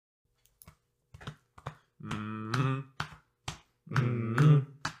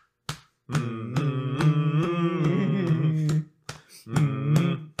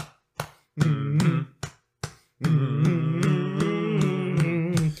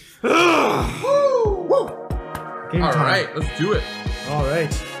Game All time. right, let's do it. All right.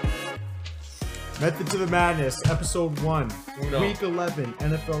 Method to the Madness, Episode 1, Uno. Week 11,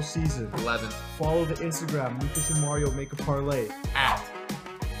 NFL season. 11 Follow the Instagram, Lucas and Mario make a parlay. at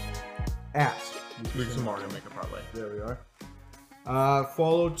At. Lucas and Mario make a parlay. There we are.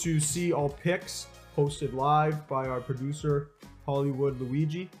 Follow to see all picks posted live by our producer, Hollywood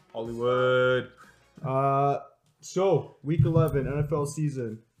Luigi. Hollywood. So, Week 11, NFL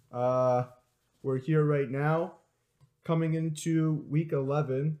season. We're here right now. Coming into Week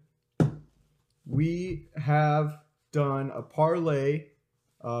 11, we have done a parlay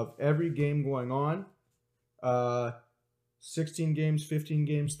of every game going on. 16 games, 15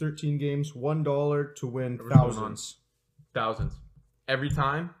 games, 13 games, $1 to win Whatever's going on. thousands. Thousands. Every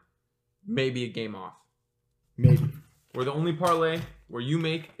time, maybe a game off. Maybe. We're the only parlay where you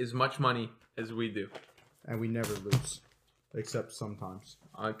make as much money as we do And we never lose. Except sometimes.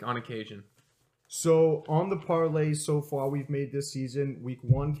 on occasion. So, on the parlays so far we've made this season, Week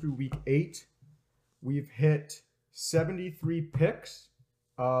 1 through Week 8, we've hit 73 picks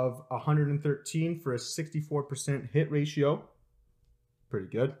of 113 for a 64% hit ratio. Pretty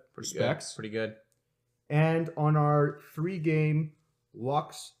good. Pretty Respects. good. Pretty good. And on our 3-game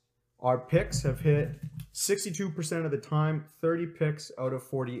locks, our picks have hit 62% of the time, 30 picks out of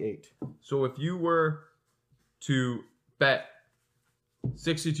 48. So if you were to bet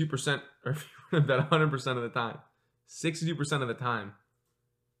 62%, or if you were to bet 100% of the time, 62% of the time,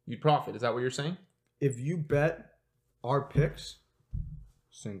 you'd profit. Is that what you're saying? If you bet our picks,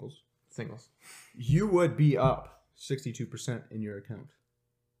 singles, you would be up 62% in your account.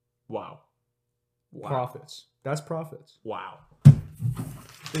 Wow. Profits. That's profits. Wow.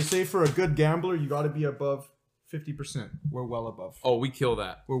 They say for a good gambler, you got to be above 50%. We're well above. Oh, we kill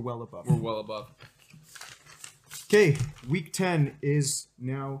that. We're well above. We're well above. Okay, Week 10 is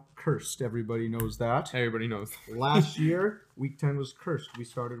now cursed. Everybody knows that. Everybody knows. Last year, Week 10 was cursed. We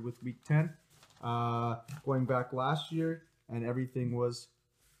started with Week 10, going back last year, and everything was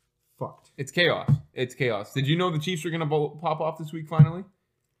fucked. It's chaos. It's chaos. Did you know the Chiefs are going to pop off this week finally?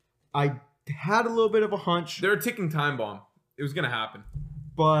 I had a little bit of a hunch, They're a ticking time bomb. It was going to happen.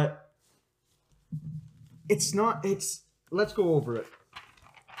 but it's not. Let's go over it.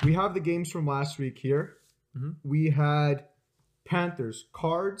 We have the games from last week here. Mhm. We had Panthers,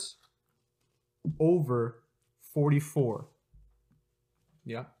 Cards, over 44.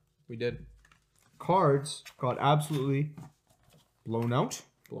 Yeah, we did. Cards got absolutely blown out.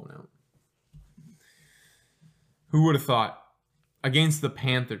 Blown out. Who would have thought? Against the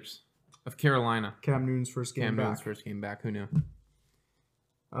Panthers of Carolina. Cam Newton's first game Cam back. Newton's first game back. Who knew?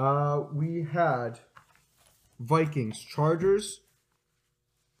 We had Vikings, Chargers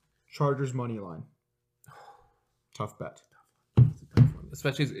money line. Tough bet.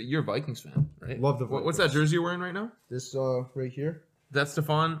 Especially as you're a Vikings fan, right? Love the What's that Vikings. jersey you're wearing right now? This right here. That's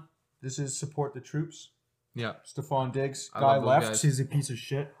Stephon. This is support the troops. Yeah. Stephon Diggs. I Guy love those left. guys. He's a piece of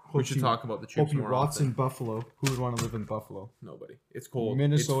shit. We should talk about the troops Hope he more rots often. in Buffalo. Who would want to live in Buffalo? Nobody. It's cold.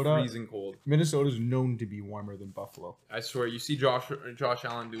 Minnesota. It's freezing cold. Minnesota's known to be warmer than Buffalo. I swear, you see Josh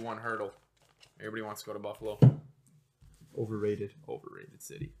Allen do one hurdle. Everybody wants to go to Buffalo. Overrated. Overrated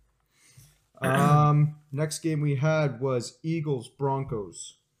city. Next game we had was Eagles,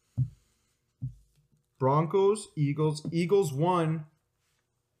 Broncos. Eagles won,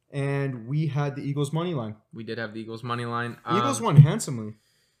 and we had the Eagles money line. We did have the Eagles money line. Eagles won handsomely.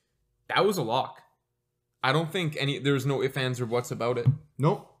 That was a lock. I don't think there was no ifs, ands, or buts about it.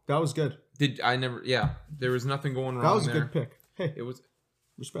 Nope, that was good. There was nothing going wrong That was a there. good pick. Hey, It was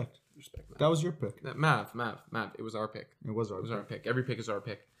respect. respect. That was your pick. Mav. It was our pick. It was It our was pick. our pick. Every pick is our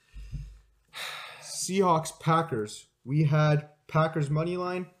pick. Seahawks, Packers. We had Packers money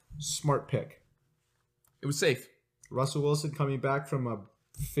line. Smart pick. It was safe. Russell Wilson coming back from a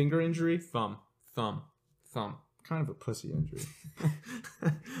finger injury. Thumb. Kind of a pussy injury.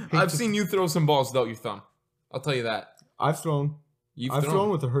 I've seen you throw some balls without your thumb. I'll tell you that. I've thrown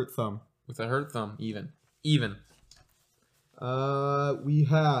with a hurt thumb. with a hurt thumb. Even. We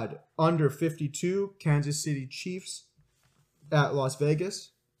had under 52 Kansas City Chiefs at Las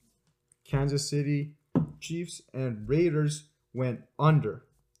Vegas. Kansas City Chiefs and Raiders went under.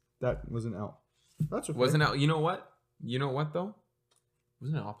 That was an L. That's okay. Wasn't it? You know what? Though?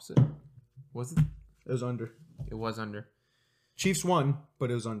 Wasn't it opposite? Was it? It was under. It was under. Chiefs won,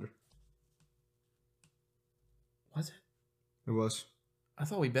 but it was under. Was it? It was. I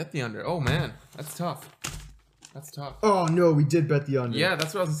thought we bet the under. Oh man, that's tough. Oh no, we did bet the under. Yeah,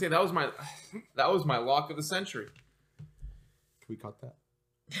 that's what I was gonna say. That was my lock of the century. Can we cut that?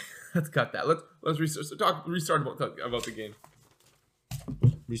 Let's cut that. Let's restart about the game.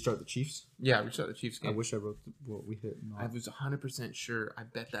 Restart the Chiefs. Yeah, we started the Chiefs I game. wish I wrote what we hit. I was 100% sure I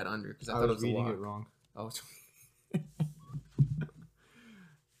bet that under because I I thought it was was a reading lock. it wrong. Oh,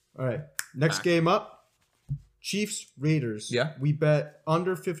 All right. Next Back. game up. Chiefs Raiders. Yeah. We bet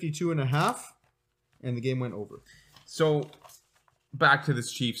under 52.5, and the game went over. so back to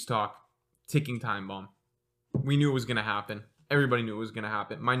this Chiefs talk. Ticking time bomb. We knew it was going to happen. Everybody knew it was going to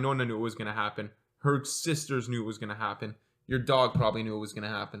happen. My nonna knew it was going to happen. Her sisters knew it was going to happen. Your dog probably knew it was going to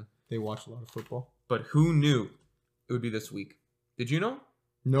happen. They watch a lot of football. But who knew it would be this week? Did you know?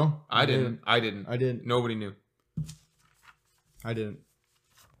 No, I didn't. I I didn't. Nobody knew. I didn't.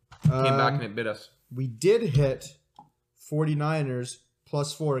 Came back and it bit us. We did hit 49ers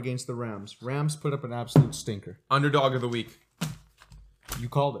 +4 against the Rams. Rams put up an absolute stinker. Underdog of the week. You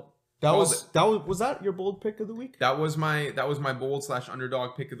called it. Was that your bold pick of the week? That was my bold /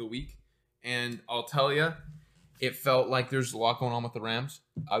 underdog pick of the week. And I'll tell you, it felt like there's a lot going on with the Rams.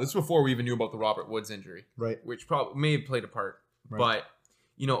 This is before we even knew about the Robert Woods injury, Right. which probably may have played a part. Right. But,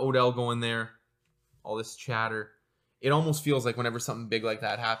 Odell going there, all this chatter. It almost feels like whenever something big like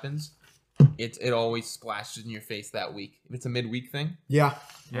that happens, it always splashes in your face that week. If it's a midweek thing. Yeah.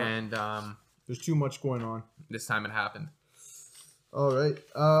 And There's too much going on. this time it happened. All right.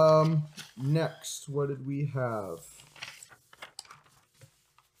 Next, what did we have?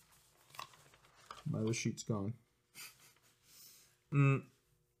 My other sheet's gone.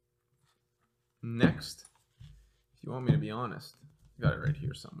 Next, if you want me to be honest, I got it right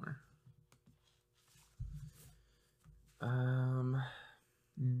here somewhere.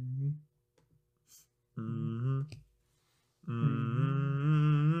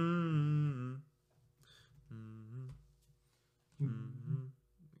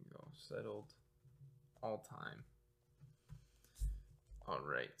 Go settled all time. All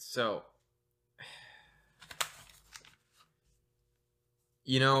right, so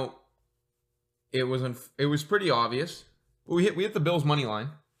it was pretty obvious. We hit the Bills money line.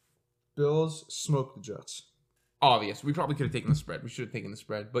 Bills smoked the Jets. Obvious. We probably could have taken the spread. We should have taken the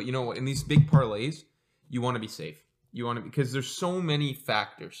spread. But you know what? In these big parlays, you want to be safe. Because there's so many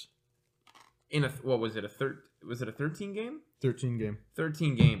factors. What was it? Was it a 13 game? 13 game.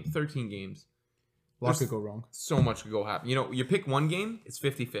 13 games. A lot could go wrong. So much could go happen. You pick one game, it's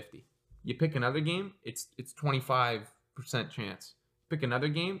 50-50. You pick another game, it's 25% chance. Pick another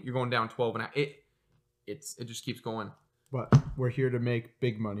game, you're going down 12.5. It just keeps going. But we're here to make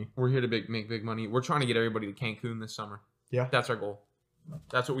big money. We're here to make big money. We're trying to get everybody to Cancun this summer. Yeah. That's our goal.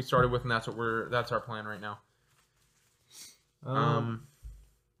 That's what we started with, and that's our plan right now.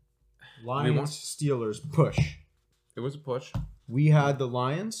 Lions Steelers push. It was a push. We had the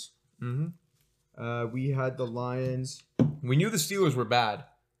Lions. Mm-hmm. We had the Lions. We knew the Steelers were bad,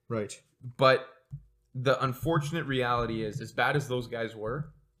 Right. but the unfortunate reality is, as bad as those guys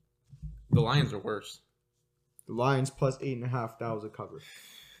were, the Lions are worse. The Lions +8.5. That was a cover.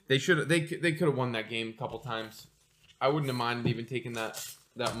 They could have won that game a couple times. I wouldn't have minded even taking that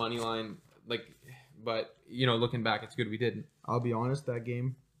money line. But looking back, it's good we didn't. I'll be honest, that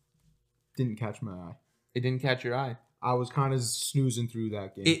game didn't catch my eye. It didn't catch your eye. I was kind of snoozing through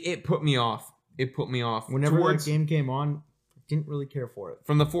that game. It put me off. It put me off. Whenever that game came on, I didn't really care for it.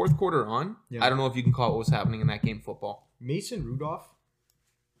 From the fourth quarter on, Yeah. I don't know if you can call it what was happening in that game football. Mason Rudolph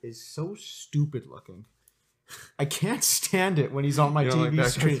is so stupid looking. I can't stand it when he's on my TV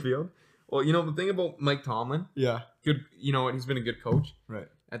screen. Field? Well, the thing about Mike Tomlin, Yeah. good. He's been a good coach. Right.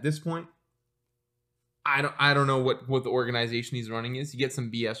 At this point, I don't know what the organization he's running is. He gets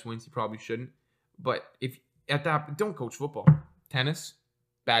some BS wins. He probably shouldn't. But if at that, don't coach football, tennis,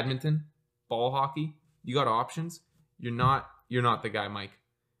 badminton, ball hockey. You got options. You're not the guy, Mike.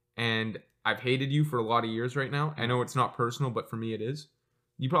 And I've hated you for a lot of years right now. I know it's not personal, but for me it is.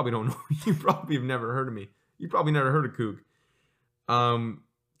 You probably don't know. You probably have never heard of me. You probably never heard of Coog.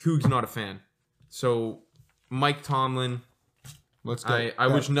 Coog's not a fan. So Mike Tomlin, I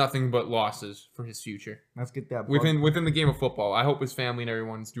wish nothing but losses for his future. Let's get that. Within the game of football. I hope his family and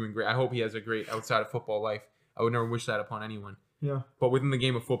everyone's doing great. I hope he has a great outside of football life. I would never wish that upon anyone. Yeah. But within the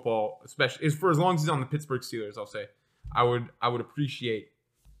game of football, especially for as long as he's on the Pittsburgh Steelers, I'll say, I would appreciate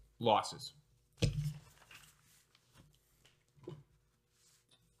losses.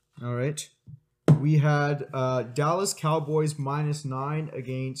 All right. We had Dallas Cowboys -9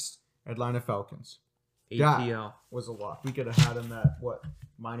 against Atlanta Falcons. ATL. Was a lot. We could have had them at what?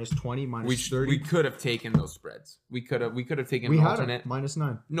 -20, -30. We could have taken those spreads. We could have taken We an had alternate. them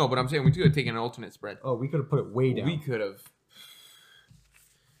 -9. No, but I'm saying we could have taken an alternate spread. Oh, we could have put it way down. We could have.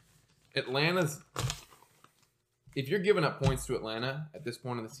 Atlanta's. If you're giving up points to Atlanta at this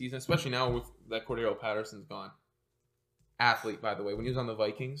point in the season, especially now with that Cordero Patterson's gone, athlete, by the way. When he was on the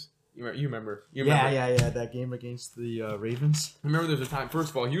Vikings, you remember? Yeah. That game against the Ravens. I remember there's a time.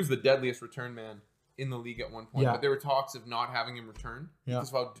 First of all, he was the deadliest return man in the league at one point. Yeah. But there were talks of not having him return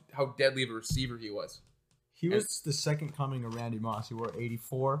because of how deadly of a receiver he was. He was the second coming of Randy Moss. He wore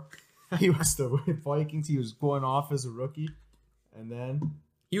 84. He was the Vikings. He was going off as a rookie, and then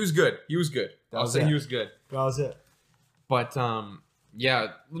he was good. He was good. I'll say he was good. That was it. But yeah,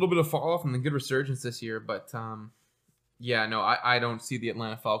 a little bit of fall off and then good resurgence this year. But yeah, no, I don't see the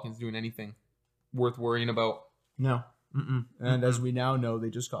Atlanta Falcons doing anything worth worrying about. No. And as we now know, they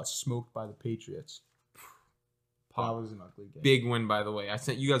just got smoked by the Patriots. That was an ugly game. Big win, by the way. I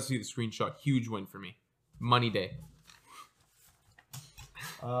sent you guys to see the screenshot. Huge win for me. Money day.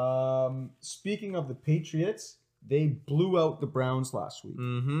 Speaking of the Patriots, they blew out the Browns last week.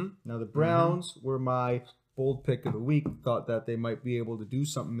 Now the Browns were my bold pick of the week. Thought that they might be able to do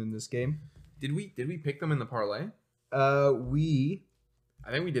something in this game. Did we pick them in the parlay? I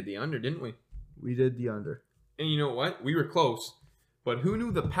think we did the under, didn't we? We did the under. And you know what? We were close, but who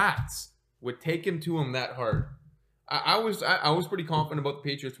knew the Pats would take him to him that hard? I was pretty confident about the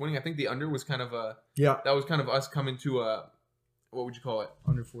Patriots winning. I think the under was kind of that was kind of us coming to a, what would you call it?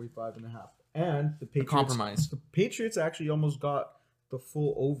 Under 45.5. And the Patriots compromise. The Patriots actually almost got the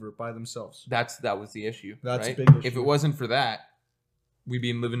full over by themselves. That was the issue. That's right? a big issue. If it wasn't for that, we'd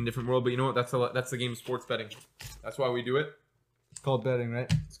be living in a different world. But you know what? That's the game of sports betting. That's why we do it. It's called betting, right?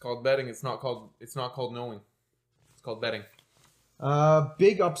 It's called betting. It's not called knowing. It's called betting.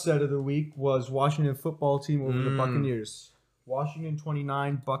 Big upset of the week was Washington football team over the Buccaneers. Washington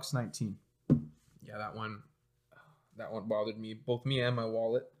 29, Bucks 19. Yeah, that one bothered me. Both me and my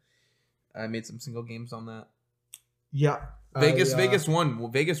wallet. I made some single games on that. Yeah. Vegas won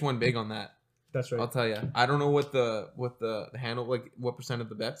big on that. That's right. I'll tell you. I don't know what the handle, like what percent of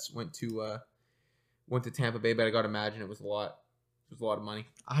the bets went to Tampa Bay, but I got to imagine it was a lot. It was a lot of money.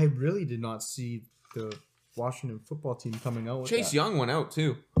 I really did not see the Washington football team coming out with Chase that. Young went out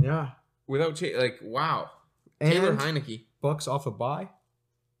too. Yeah. Without Chase, like, wow. And Taylor Heineke. Bucks off a bye.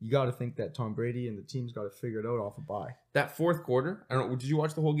 You got to think that Tom Brady and the team's got to figure it out off a bye. That fourth quarter, I don't know. Did you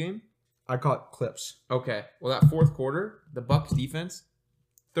watch the whole game? I caught clips. Okay. Well, that fourth quarter, the Bucks defense,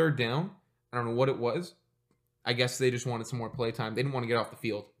 third down. I don't know what it was. I guess they just wanted some more play time. They didn't want to get off the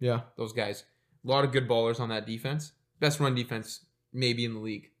field. Yeah. Those guys. A lot of good ballers on that defense. Best run defense maybe in the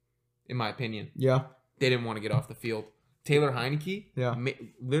league, in my opinion. Yeah. They didn't want to get off the field. Taylor Heineke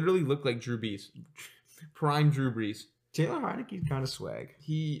literally looked like Drew Brees. Prime Drew Brees. Taylor Heineke's kind of swag.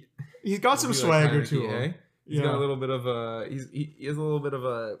 He's got some swagger to him. Eh? He's got a little bit of a he has a little bit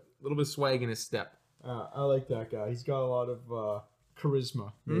of swag in his step. I like that guy. He's got a lot of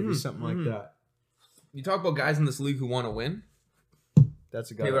charisma, maybe something like that. You talk about guys in this league who want to win. That's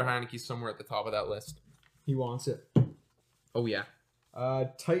a guy. Taylor Heineke's somewhere at the top of that list. He wants it. Oh yeah.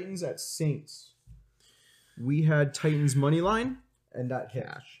 Titans at Saints. We had Titans money line, and that hit.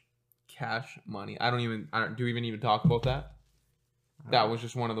 Cash money. Do we even talk about that? That was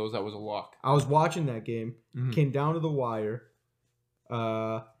just one of those that was a lock. I was watching that game. Came down to the wire.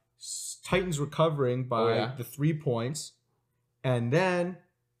 Titans recovering by the 3 points, and then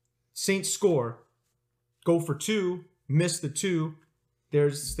Saints score, go for 2, miss the 2.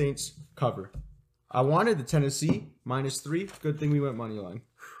 There's Saints cover. I wanted the Tennessee -3. Good thing we went money line.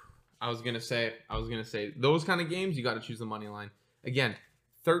 I was gonna say those kind of games you got to choose the money line. Again,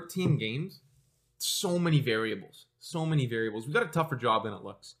 13 games, so many variables. We got a tougher job than it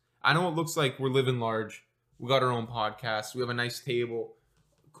looks. I know it looks like we're living large. We got our own podcast. We have a nice table,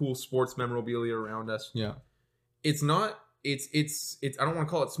 cool sports memorabilia around us. Yeah. It's not. It's. I don't want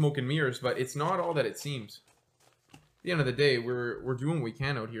to call it smoke and mirrors, but it's not all that it seems. At the end of the day, we're doing what we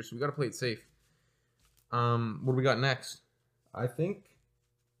can out here, so we got to play it safe. What do we got next? I think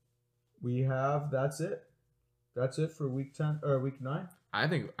we have. That's it. That's it for week 10 or week 9. I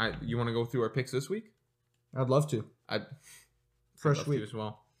think you want to go through our picks this week? I'd love to. Fresh week as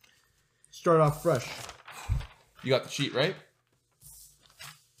well. Start off fresh. You got the sheet, right?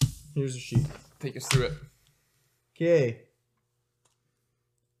 Here's the sheet. Take us through it. Okay.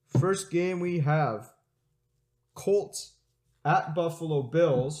 First game we have Colts at Buffalo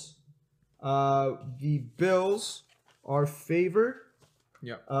Bills. The Bills are favored.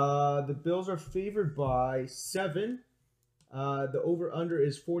 Yeah. The Bills are favored by 7. The over-under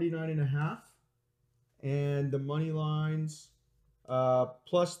is 49.5. And the money lines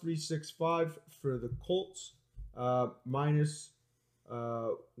plus 365 for the Colts, minus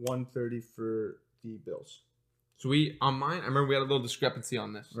 130 for the Bills. So on mine, I remember we had a little discrepancy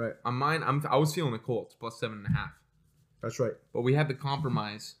on this. Right. On mine, I was feeling the Colts plus 7.5. That's right. But we had the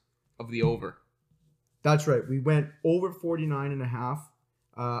compromise of the over. That's right. We went over 49.5.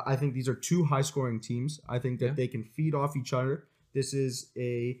 I think these are two high-scoring teams. I think that they can feed off each other. This is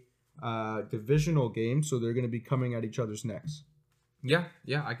a divisional game, so they're going to be coming at each other's necks. Yeah,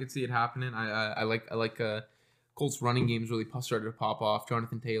 I could see it happening. I like Colts running games really started to pop off.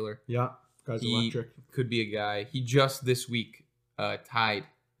 Jonathan Taylor. Yeah, guy's electric. Could be a guy. He just this week tied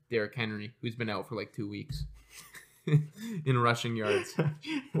Derrick Henry, who's been out for like 2 weeks in rushing yards.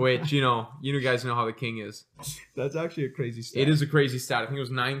 Which you guys know how the king is. That's actually a crazy stat. It is a crazy stat. I think it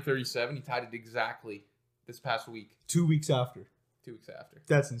was 937. He tied it exactly this past week. 2 weeks after. 2 weeks after.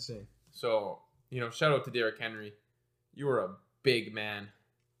 That's insane. So shout out to Derrick Henry. You are a big man,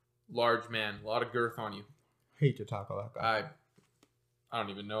 large man, a lot of girth on you. Hate to tackle that guy. I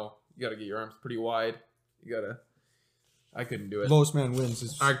don't even know. You got to get your arms pretty wide. I couldn't do it. Lowest man wins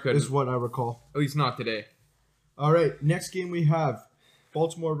is what I recall. At least not today. All right, next game we have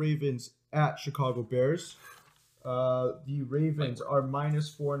Baltimore Ravens at Chicago Bears. The Ravens are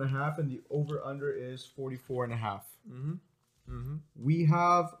 -4.5, and the over/under is 44.5. We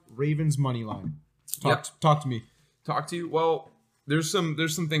have Ravens money line. Talk to me. Talk to you. Well, there's some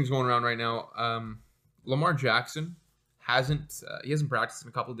things going around right now. Lamar Jackson hasn't practiced in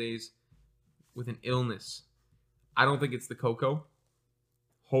a couple days with an illness. I don't think it's the cocoa.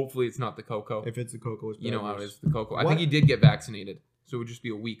 Hopefully, it's not the cocoa. If it's the cocoa, it's you know how it is the cocoa. What? I think he did get vaccinated, so it would just be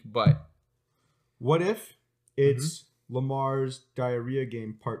a week. But what if it's Lamar's diarrhea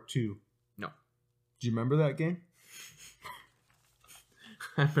game part 2? No. Do you remember that game?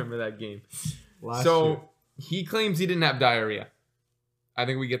 I remember that game. Last year. He claims he didn't have diarrhea. I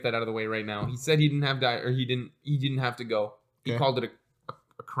think we get that out of the way right now. He said he didn't have he didn't have to go. He called it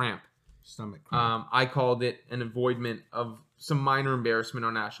a cramp. Stomach cramp. I called it an avoidment of some minor embarrassment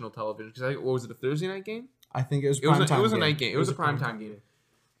on national television. Because what was it, a Thursday night game? I think it was. It was a night game. It was a primetime game.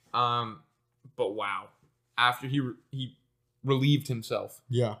 But wow, after he relieved himself,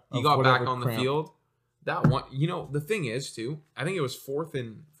 he got back on the field. That one, the thing is too. I think it was fourth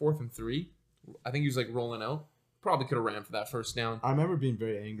and 3. I think he was like rolling out. Probably could have ran for that first down. I remember being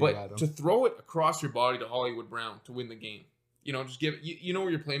very angry at him. But to throw it across your body to Hollywood Brown to win the game, just give it. You know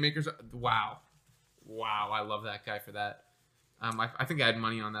where your playmakers are. Wow, I love that guy for that. I think I had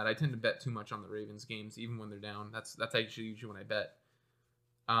money on that. I tend to bet too much on the Ravens games, even when they're down. That's actually usually when I bet.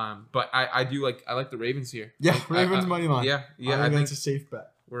 But I like the Ravens here. Yeah, Ravens money line. Yeah. I think it's a safe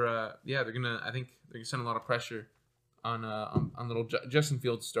bet. They're gonna. I think they're gonna send a lot of pressure on little Justin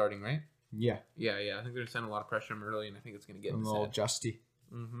Fields starting, right? Yeah. I think they're sending a lot of pressure on him early, and I think it's gonna get him. Little Justy.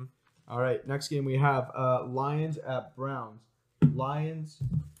 Mm-hmm. All right, next game we have Lions at Browns. Lions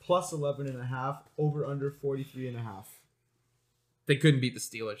plus 11.5, over under 43.5. They couldn't beat the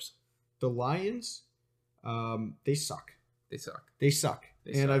Steelers. The Lions, they suck. They suck.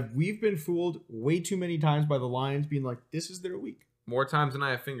 We've been fooled way too many times by the Lions being like, this is their week. More times than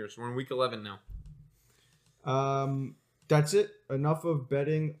I have fingers. We're in week 11 now. That's it. Enough of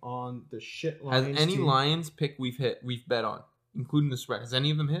betting on the shit Lions. Has any team. Lions pick we've bet on, including the spread? Has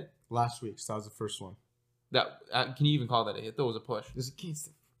any of them hit? Last week, so that was the first one. That can you even call that a hit? That was a push. It was against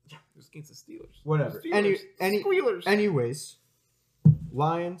the Steelers. Whatever. Steelers. Anyways,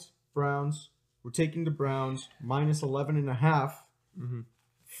 Lions, Browns. We're taking the Browns minus 11.5. Mm-hmm.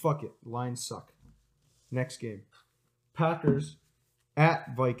 Fuck it. Lions suck. Next game. Packers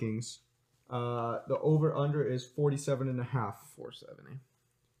at Vikings. The over-under is 47.5.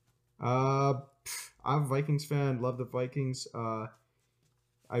 4-7. I'm a Vikings fan. Love the Vikings.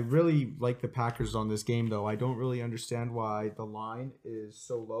 I really like the Packers on this game, though. I don't really understand why the line is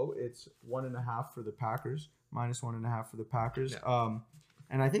so low. It's 1.5 for the Packers, minus 1.5 for the Packers. Yeah.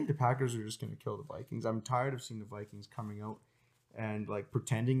 And I think the Packers are just going to kill the Vikings. I'm tired of seeing the Vikings coming out and like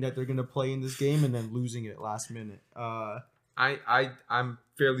pretending that they're going to play in this game and then losing it last minute. I'm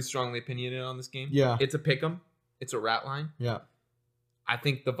fairly strongly opinionated on this game. Yeah. It's a pick'em. It's a rat line. Yeah. I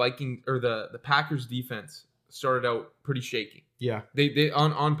think the the Packers defense started out pretty shaky. Yeah. They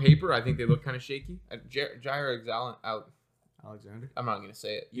on paper, I think they look kind of shaky. Jair Alexander. I'm not going to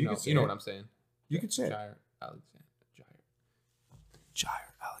say it. You know it. what I'm saying. You could say it. Jair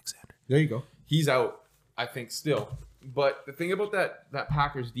Alexander. There you go. He's out, I think, still. But the thing about that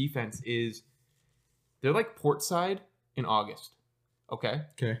Packers defense is they're like Portside in August. Okay?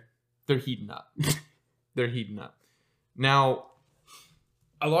 Okay. They're heating up. Now,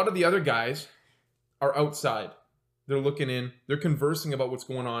 a lot of the other guys are outside. They're looking in. They're conversing about what's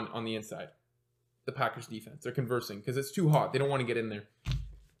going on the inside. The Packers defense. They're conversing because it's too hot. They don't want to get in there.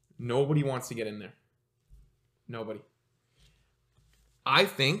 Nobody wants to get in there. Nobody. I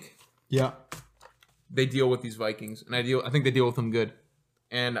think they deal with these Vikings, and I think they deal with them good.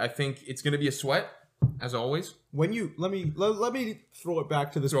 And I think it's going to be a sweat. as always. When you let me throw it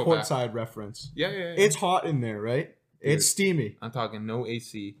back to this Throw it back. courtside reference. Yeah. It's hot in there, right? It's steamy. I'm talking no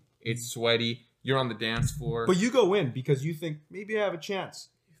AC. It's sweaty. You're on the dance floor. But you go in because you think maybe I have a chance.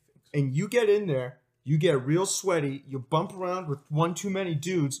 And you get in there, you get real sweaty, you bump around with one too many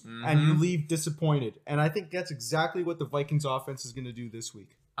dudes, and you leave disappointed. And I think that's exactly what the Vikings offense is going to do this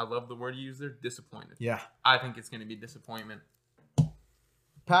week. I love the word you use there, disappointed. Yeah. I think it's going to be disappointment.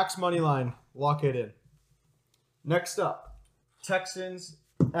 Packs money line, lock it in. Next up, Texans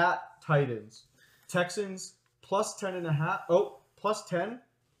at Titans. Texans plus 10.5. Oh, plus 10,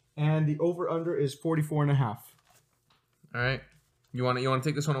 and the over/under is 44.5. All right. You want to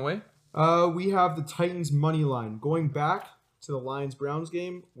take this one away? We have the Titans money line. Going back to the Lions-Browns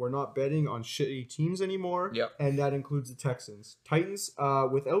game, we're not betting on shitty teams anymore. Yep. And that includes the Texans. Titans,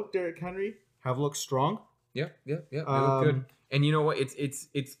 without Derrick Henry, have looked strong. Yep. They look good. And you know what?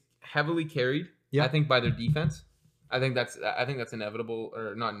 It's heavily carried. Yeah. I think by their defense. I think that's inevitable,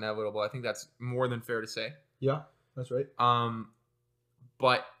 or not inevitable. I think that's more than fair to say. Yeah, that's right.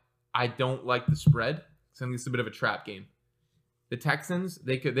 But I don't like the spread. So I think it's a bit of a trap game. The Texans,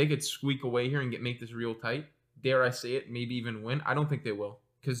 they could squeak away here and make this real tight. Dare I say it? Maybe even win. I don't think they will,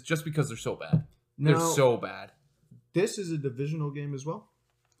 because they're so bad. They're so bad. This is a divisional game as well,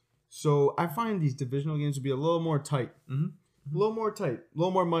 so I find these divisional games to be a little more tight. Mm-hmm. A little more tight. A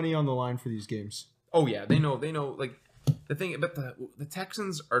little more money on the line for these games. Oh yeah, they know. Like the thing, but the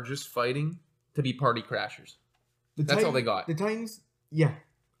Texans are just fighting to be party crashers. That's all they got. The Titans, yeah,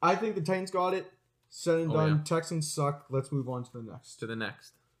 I think the Titans got it. Said and done. Yeah. Texans suck. Let's move on to the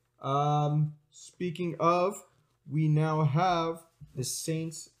next. Speaking of, we now have the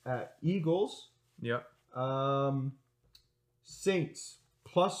Saints at Eagles. Yep. Saints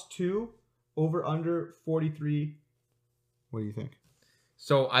plus 2, over under 43. What do you think?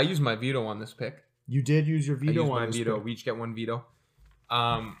 So I used my veto on this pick. You did use your veto on this veto. pick. We each get one veto.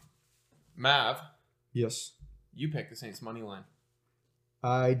 Mav, Yes, you picked the Saints money line.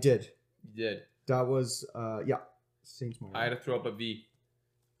 I did. You did. That was Saints money. I had to throw up a V.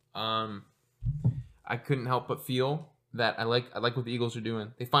 I couldn't help but feel that I like what the Eagles are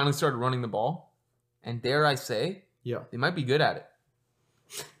doing. They finally started running the ball, and dare I say, they might be good at it.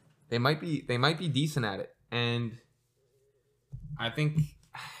 They might be decent at it, and I think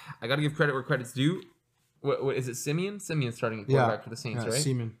I got to give credit where credit's due. What is it? Simeon? Simeon's starting at quarterback for the Saints, right?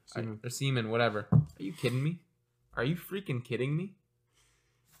 Seaman. Or Seaman, whatever. Are you kidding me? Are you freaking kidding me?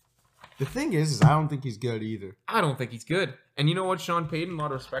 The thing is I don't think he's good either. I don't think he's good. And you know what, Sean Payton? A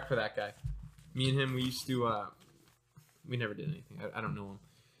lot of respect for that guy. Me and him, we used to, we never did anything. I don't know him.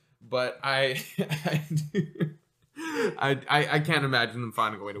 But I can't imagine them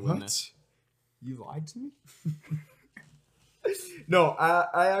finding a way to win this. You lied to me? No,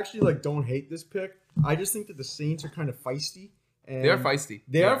 I actually don't hate this pick. I just think that the Saints are kind of feisty. And They are feisty.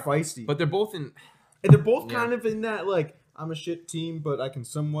 They are feisty. But they're both in... And they're both kind of in that, I'm a shit team, but I can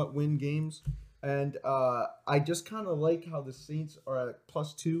somewhat win games. And I just kind of like how the Saints are at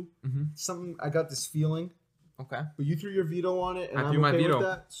plus 2. Mm-hmm. Something, I got this feeling. Okay. But you threw your veto on it, and I I'm threw my okay veto. with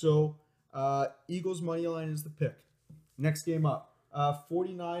that. So, Eagles money line is the pick. Next game up.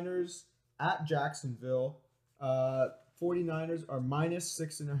 49ers at Jacksonville. 49ers are minus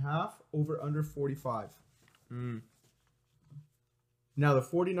 6.5, over under 45. Now, the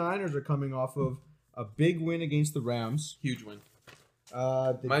 49ers are coming off of a big win against the Rams. Huge win.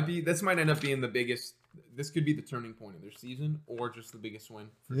 This might end up being the biggest. This could be the turning point of their season, or just the biggest win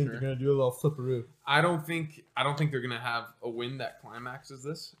for I think sure. they're gonna do a little flipperoo. I don't think they're gonna have a win that climaxes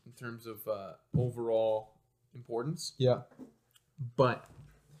this in terms of overall importance. Yeah, but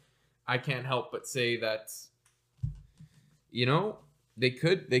I can't help but say that they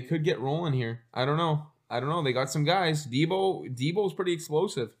could get rolling here. I don't know. They got some guys. Debo's pretty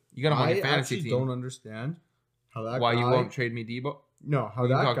explosive. You got him on your fantasy team. I actually don't understand how that Why guy, you won't trade me Debo? No, how We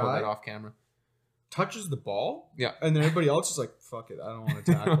can that talk about guy that off camera. touches the ball. Yeah. And then everybody else is like, fuck it, I don't want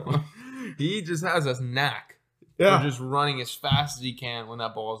to tackle him. He just has a knack Yeah. for just running as fast as he can when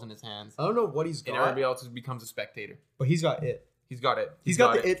that ball's in his hands. I don't know what he's got, And everybody else just becomes a spectator. but he's got it. He's got it. He's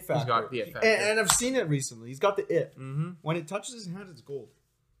got the it factor. He's got the it factor. And I've seen it recently. He's got the it. Mm-hmm. When it touches his hand, it's gold.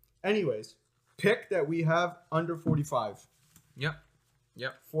 Anyways, pick that we have under 45. Yep.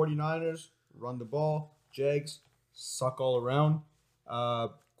 49ers, run the ball. Jags, suck all around.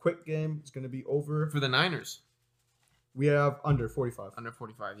 Quick game. It's going to be over. For the Niners. We have under 45. Under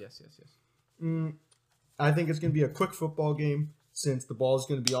 45, yes. I think it's going to be a quick football game since the ball is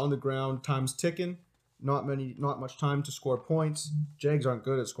going to be on the ground. Time's ticking. Not much time to score points. Jags aren't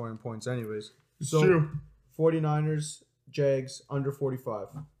good at scoring points anyways. So, true. 49ers, Jags, under 45.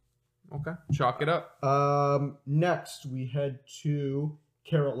 Okay. Chalk it up. Next, we head to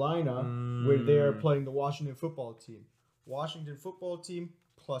Carolina, where they are playing the Washington football team. Washington football team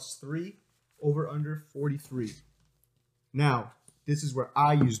 +3, over under 43. Now, this is where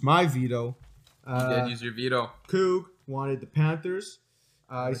I used my veto. You did use your veto. Coog wanted the Panthers.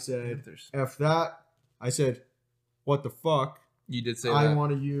 I said, F that. I said, what the fuck? You did say I that.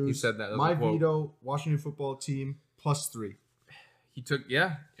 want to use You said that. That was my a quote. veto, Washington football team +3. He took,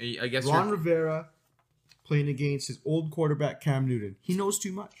 yeah. I guess Ron Rivera playing against his old quarterback, Cam Newton. He knows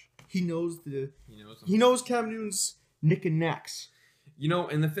too much. He knows he knows Cam Newton's nick and necks. You know,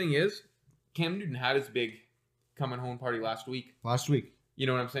 and the thing is, Cam Newton had his big coming home party last week. You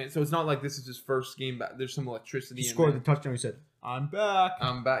know what I'm saying? So it's not like this is his first game back. There's some electricity. He scored the touchdown. He said, "I'm back."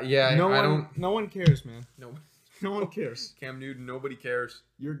 I'm back. Yeah, No one cares, man. No, no one cares. Cam Newton, nobody cares.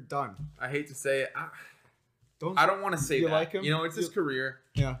 You're done. I hate to say it. Don't. I don't want to say you that. like him? You know, it's his career.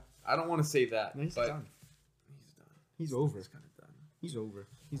 Yeah. I don't want to say that. No, he's but done. He's done. He's over. He's kind of done. He's over.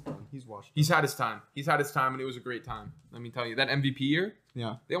 He's done. He's washed. He's had his time. He's had his time, and it was a great time. Let me tell you, that MVP year,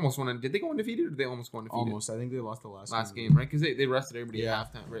 Yeah. they almost won. Did they go undefeated, or did they almost go undefeated? Almost. I think they lost the last game, right? Because they rested everybody Yeah.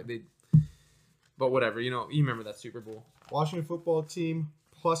 at halftime, right? But whatever, you know, you remember that Super Bowl. Washington football team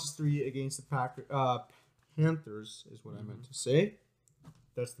 +3 against the Panthers is what I meant to say.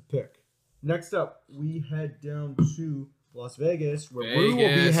 That's the pick. Next up, we head down to Las Vegas, where we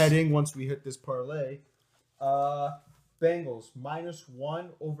will be heading once we hit this parlay. Bengals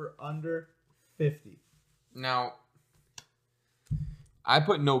 -1, over under 50. Now, I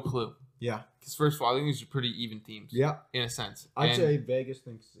put no clue. Yeah. Because first of all, I think these are pretty even teams. Yeah. In a sense. I'd say Vegas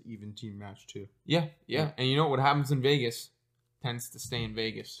thinks it's an even team match too. Yeah. And you know what happens in Vegas tends to stay in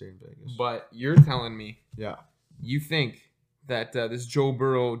Vegas. Vegas. But you're telling me Yeah. you think that this Joe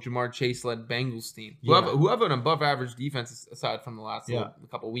Burrow, Jamar Chase-led Bengals team, Yeah. who have an above-average defense aside from the last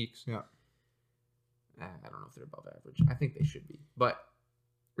couple of weeks. Yeah. I don't know if they're above average. I think they should be. But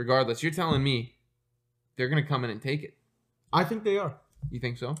regardless, you're telling me they're going to come in and take it. I think they are. You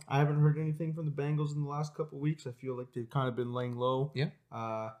think so? I haven't heard anything from the Bengals in the last couple of weeks. I feel like they've kind of been laying low. Yeah.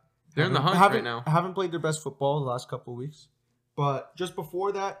 They're in the hunt right now. Haven't played their best football the last couple of weeks. But just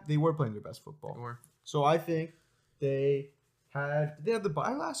before that, they were playing their best football. They were. So I think did they have the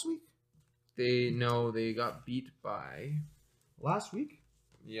bye last week? They got beat by Last week?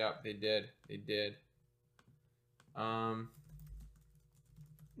 Yeah, they did. No,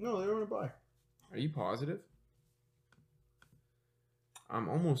 they were on a bye. Are you positive? I'm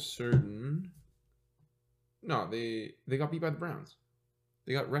almost certain. No, they got beat by the Browns.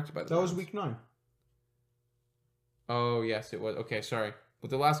 They got wrecked by the Browns. That was week 9. Oh, yes, it was. Okay, sorry. But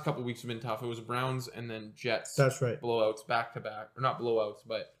the last couple of weeks have been tough. It was Browns and then Jets. That's right. Blowouts back to back. Or not blowouts,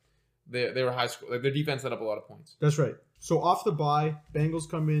 but they were high score. Like, their defense set up a lot of points. That's right. So off the bye, Bengals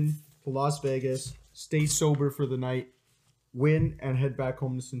come in to Las Vegas, stay sober for the night, win, and head back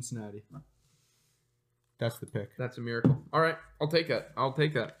home to Cincinnati. That's the pick. That's a miracle. All right, I'll take that.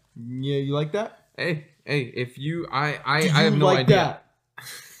 Yeah, you like that? Hey, if you, I have no idea. That?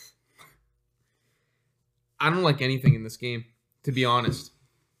 I don't like anything in this game, to be honest.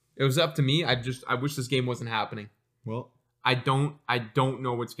 It was up to me. I wish this game wasn't happening. Well, I don't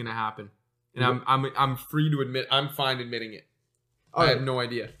know what's gonna happen, and I'm free to admit. I'm fine admitting it. I have no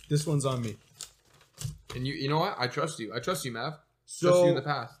idea. This one's on me. And you know what? I trust you. I trust you, Mav. So, trust you in the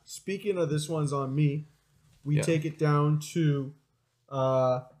past. Speaking of this one's on me, we take it down to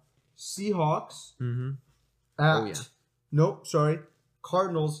Seahawks at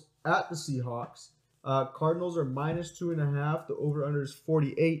Cardinals at the Seahawks. Cardinals are -2.5. The over-under is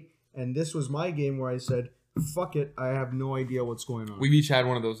 48. And this was my game where I said, fuck it, I have no idea what's going on. We've each had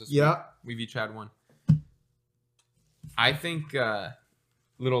one of those this week. Yeah. We've each had one. I think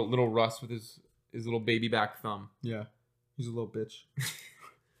little Russ with his little baby back thumb. Yeah. He's a little bitch.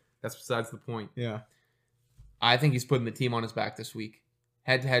 That's besides the point. Yeah. I think he's putting the team on his back this week.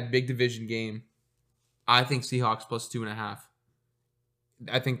 Head-to-head big division game. I think Seahawks +2.5.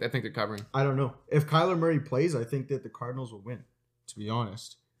 I think they're covering. I don't know. If Kyler Murray plays, I think that the Cardinals will win, to be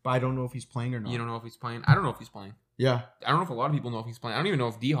honest. But I don't know if he's playing or not. You don't know if he's playing? I don't know if he's playing. Yeah. I don't know if a lot of people know if he's playing. I don't even know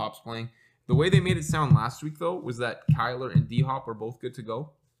if D-Hop's playing. The way they made it sound last week, though, was that Kyler and D-Hop were both good to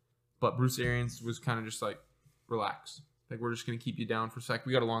go. But Bruce Arians was kind of just like, relax. Like, we're just going to keep you down for a sec.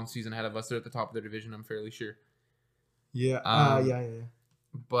 We got a long season ahead of us. They're at the top of their division, I'm fairly sure. Yeah. Yeah.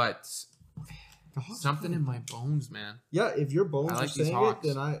 But something in my bones, man. Yeah, if your bones like are saying Hawks.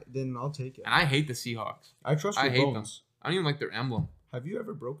 it, then I'll take it. And I hate the Seahawks. I trust your I hate bones. them. I don't even like their emblem. Have you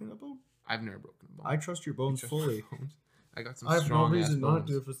ever broken a bone? I've never broken a bone. I trust your bones fully. I got some I have no strong reason ass not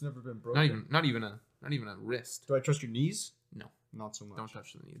bones. to if it's never been broken. Not even a wrist. Do I trust your knees? No. Not so much. Don't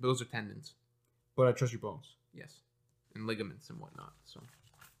touch the knee. Those are tendons. But I trust your bones. Yes. And ligaments and whatnot. So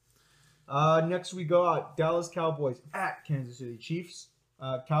Next we got Dallas Cowboys at Kansas City Chiefs.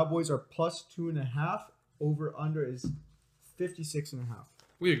 Cowboys are plus 2.5. Over under is 56.5.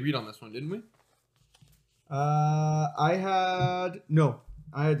 we agreed on this one, didn't we? I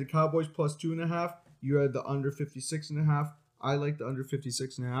had the Cowboys plus 2.5. You had the under 56.5. I like the under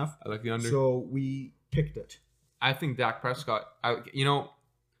 56.5. I like the under. So we picked it. I think Dak Prescott,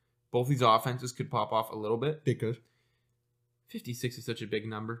 both these offenses could pop off a little bit. They could. 56 is such a big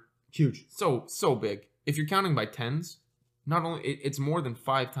number. Huge. So big. If you're counting by tens, not only it's more than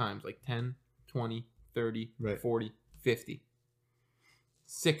 5 times, like 10, 20, 30, Right. 40, 50.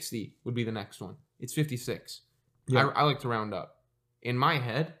 60 would be the next one. It's 56. Yeah. I like to round up. In my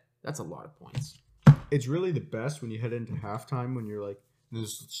head, that's a lot of points. It's really the best when you head into halftime when you're like,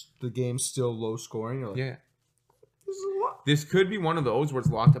 the game's still low scoring. You're like, Yeah. this is a lot. This could be one of those where it's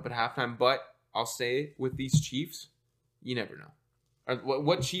locked up at halftime, but I'll say with these Chiefs, you never know.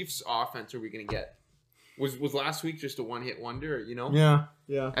 What Chiefs offense are we going to get? Was last week just a one-hit wonder, Yeah.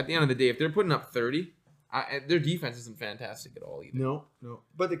 At the end of the day, if they're putting up 30, their defense isn't fantastic at all either. No.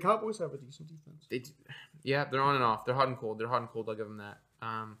 But the Cowboys have a decent defense. They're on and off. They're hot and cold. I'll give them that.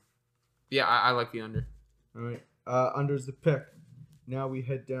 I like the under. All right. Under's the pick. Now we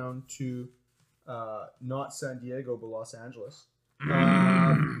head down to not San Diego, but Los Angeles.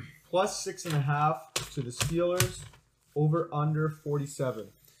 Plus 6.5 to the Steelers. Over under 47.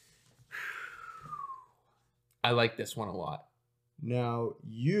 I like this one a lot. Now,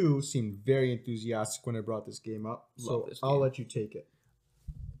 you seemed very enthusiastic when I brought this game up, so I'll let you take it.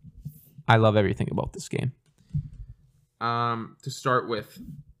 I love everything about this game. To start with,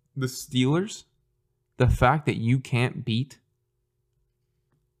 the Steelers, the fact that you can't beat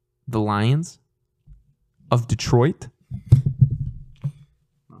the Lions of Detroit.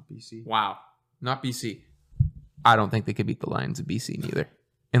 Not BC. Wow. Not BC. I don't think they could beat the Lions of BC neither.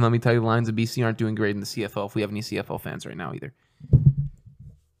 And let me tell you, the Lions of BC aren't doing great in the CFL if we have any CFL fans right now either.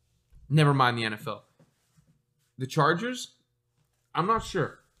 Never mind the NFL. The Chargers, I'm not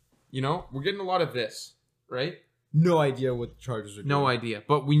sure. We're getting a lot of this, right? No idea what the Chargers are doing. No idea.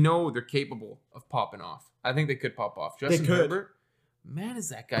 But we know they're capable of popping off. I think they could pop off. Justin could. Herbert, man, is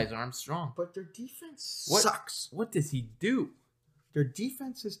that guy's arm strong. But their defense What? sucks. What does he do? Their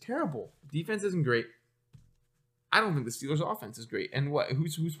defense is terrible. Defense isn't great. I don't think the Steelers' offense is great. And what?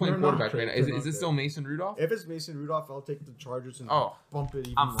 Who's playing They're not quarterback right great. now? They're Is not it still great. Mason Rudolph? If it's Mason Rudolph, I'll take the Chargers and Oh, bump it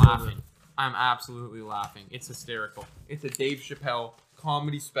even I'm further. laughing. I'm absolutely laughing. It's hysterical. It's a Dave Chappelle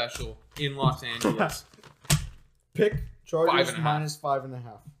comedy special in Los Angeles. Pick Chargers 5.5. minus 5.5.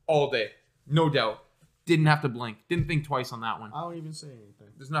 All day. No doubt. Didn't have to blink. Didn't think twice on that one. I don't even say anything.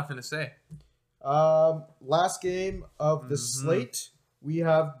 There's nothing to say. Last game of the slate, we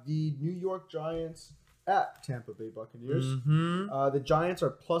have the New York Giants at Tampa Bay Buccaneers. The Giants are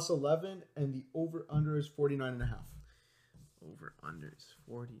plus 11, and the over-under is 49.5. Over under is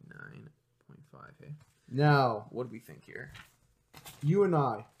 49.5. Hey, Now, what do we think here? you and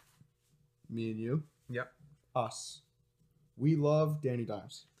I, me and you, Yep. us, we love Danny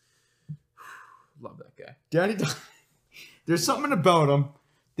Dimes. Love that guy. Danny Dimes, there's something about him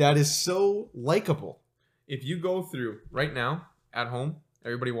that is so likable. If you go through right now at home,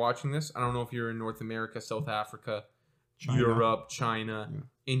 everybody watching this, I don't know if you're in North America, South Africa, China. Europe, China,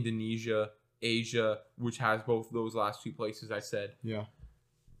 Indonesia, Asia, which has both of those last 2 places I said. Yeah.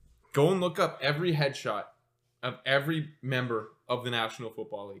 Go and look up every headshot of every member of the National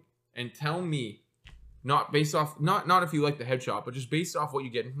Football League and tell me, not based off, not if you like the headshot, but just based off what you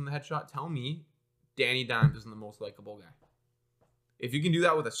get from the headshot, tell me Danny Dimes isn't the most likable guy. If you can do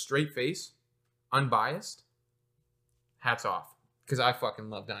that with a straight face, unbiased, hats off. Because I fucking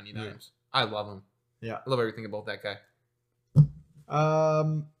love Danny Dimes. I love him. Yeah. I love everything about that guy.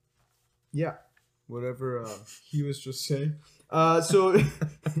 Yeah. Whatever he was just saying. So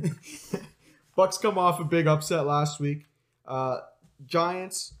Bucks come off a big upset last week.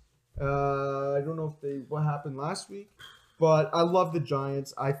 Giants, I don't know what happened last week, but I love the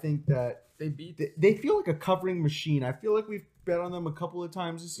Giants. I think that they feel like a covering machine. I feel like we've bet on them a couple of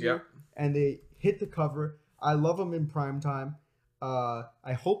times this year, and they hit the cover. I love them in prime time.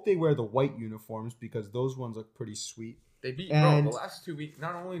 I hope they wear the white uniforms because those ones look pretty sweet. They beat the last 2 weeks.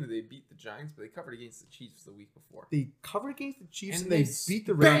 Not only did they beat the Giants, but they covered against the Chiefs the week before. They covered against the Chiefs And and they beat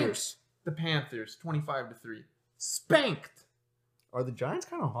the Raiders. The Panthers 25-3. Spanked. Are the Giants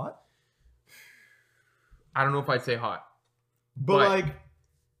kind of hot? I don't know if I'd say hot. But like,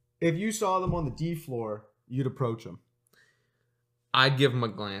 if you saw them on the D floor, you'd approach them. I'd give them a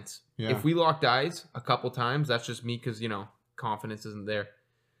glance. Yeah. If we locked eyes a couple times, that's just me because, confidence isn't there.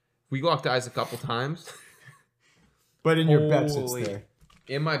 We locked eyes a couple times. But in your bets, it's Holy- there.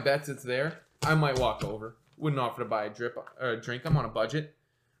 In my bets, it's there. I might walk over. Wouldn't offer to buy a drink. I'm on a budget.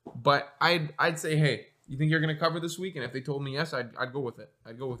 But I'd say, hey, you think you're gonna cover this week? And if they told me yes, I'd go with it.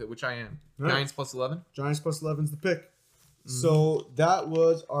 I'd go with it, which I am. All right. Giants plus 11. Giants plus 11 is the pick. So that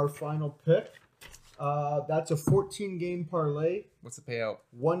was our final pick. That's a 14-game parlay. What's the payout?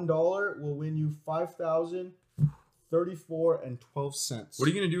 $1 will win you $5,034.12. What are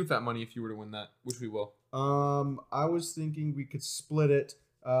you gonna do with that money if you were to win that? Which we will. I was thinking we could split it.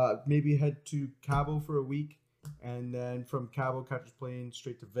 Maybe head to Cabo for a week, and then from Cabo catch a plane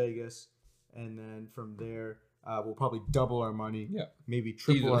straight to Vegas, and then from there we'll probably double our money. Yeah. Maybe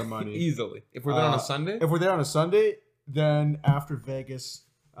triple our money. Easily. If we're there on a Sunday. If we're there on a Sunday, then after Vegas,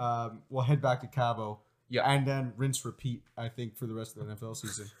 we'll head back to Cabo. Yeah. And then rinse repeat, I think, for the rest of the NFL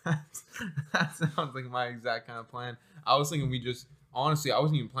season. That sounds like my exact kind of plan. I was thinking honestly, I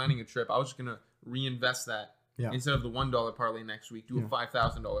wasn't even planning a trip. I was just going to reinvest that. Yeah. Instead of the $1 parlay next week, do a Yeah.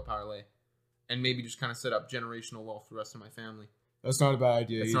 $5,000 parlay. And maybe just kind of set up generational wealth for the rest of my family. That's not a bad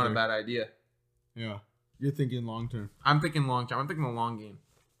idea. It's not a bad idea. Yeah. You're thinking long term. I'm thinking long term. I'm thinking the long game.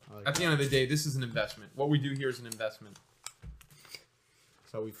 I like At the end of the day, this is an investment. What we do here is an investment.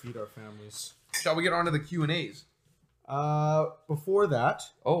 That's how we feed our families. Shall we get on to the Q&As? Before that,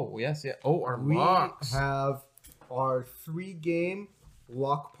 Oh, yes, yeah. Oh, our we locks. have our 3-game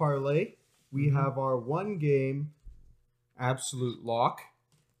lock parlay. We have our 1-game absolute lock.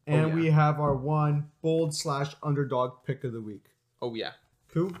 And yeah. we have our 1 bold/underdog pick of the week. Oh, yeah.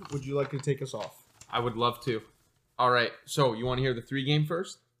 Koo, would you like to take us off? I would love to. All right. So, you want to hear the 3-game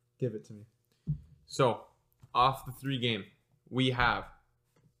first? Give it to me. So, off the 3-game, we have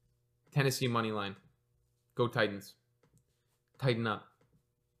Tennessee money line. Go Titans. Tighten up.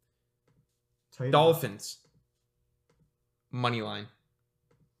 Dolphins money line.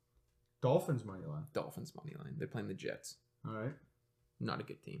 Dolphins money line. Dolphins money line. They're playing the Jets. All right. Not a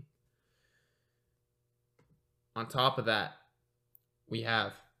good team. On top of that, we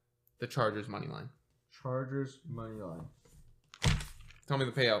have the Chargers money line. Chargers money line. Tell me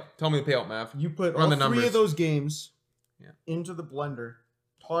the payout. Tell me the payout, Mav. You put Run all the 3 numbers. of those games Yeah. into the blender,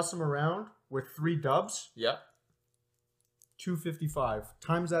 toss them around with 3 dubs, Yep. 255.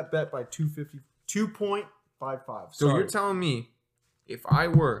 Times that bet by 2.55. So Sorry. you're telling me if I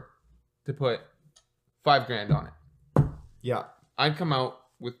were to put $5,000 on it, Yeah. I'd come out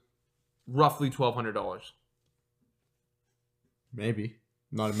with roughly $1,200. Maybe.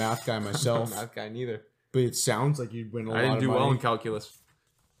 Not a math guy I'm myself, not that guy neither. but it sounds like you'd win a lot I didn't of do money. well in calculus.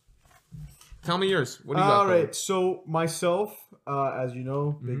 Tell me yours. What do you got? All Cole? right, so myself, as you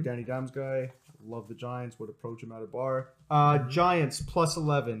know, big Mhm. Danny Dimes guy, love the Giants, would approach him at a bar. Giants plus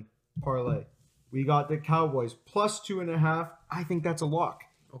 11 parlay. We got the Cowboys plus 2.5. I think that's a lock.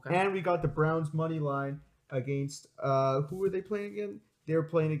 Okay. And we got the Browns money line against who were they playing again? They were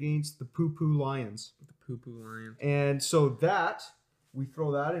playing against the Poo Poo Lions. The Poo Poo Lion. And so that we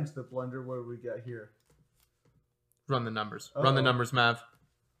throw that into the blender. What do we get here? Run the numbers. Run the Uh-oh. numbers, Mav.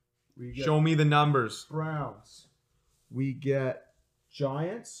 We get Show me the numbers. Browns. We get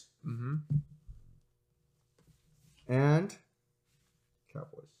Giants Mm-hmm. and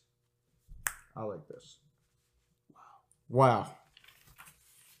Cowboys. I like this. Wow.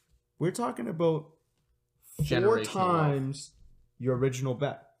 We're talking about 4 Generational times your original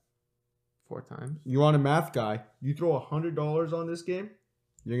bet. 4 times. You want a math guy? You throw $100 on this game,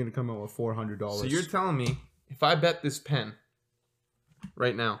 you're gonna come out with $400. So you're telling me if I bet this pen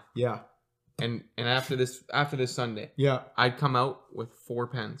right now, yeah, and after this Sunday, yeah, I'd come out with 4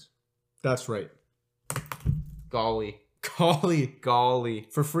 pens. that's right. Golly, Golly,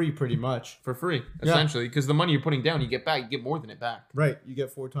 for free, pretty much. for free, Yeah. essentially, because the money you're putting down, you get back. You get more than it back. Right, you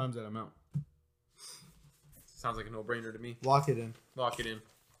get 4 times that amount. Sounds like a no-brainer to me. Lock it in. Lock it in.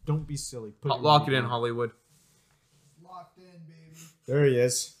 Don't be silly. Put your Lock money it in, down. Hollywood. Locked in, baby. There he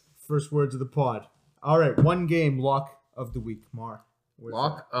is. First words of the pod. All right, 1 game lock of the week. Mar. Where's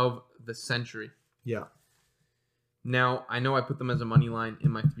Lock of the century. that? Yeah. Now, I know I put them as a money line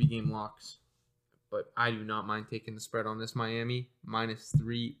in my 3-game locks, but I do not mind taking the spread on this Miami minus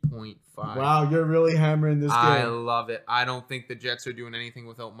 3.5. Wow, you're really hammering this I game. love it. I don't think the Jets are doing anything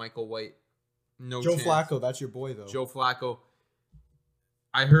without Michael White. No Joe chance. Flacco, that's your boy though. Joe Flacco.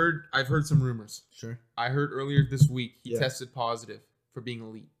 I've heard some rumors. Sure. I heard earlier this week he Yeah. tested positive for being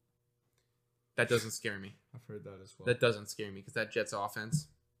elite. That doesn't scare me. I've heard that as well. That doesn't scare me because that Jets offense,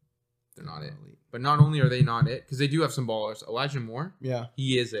 they're not it. Elite. But not only are they not it, because they do have some ballers. Elijah Moore, Yeah.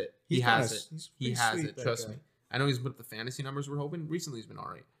 he is it. He He's has kinda- it. he's He pretty has sweet, it. that Trust guy. me. I know he's put the fantasy numbers we're hoping. Recently, he's been all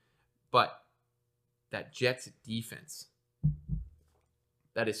right. But that Jets defense,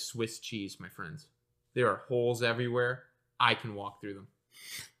 That is Swiss cheese, my friends. There are holes everywhere. I can walk through them.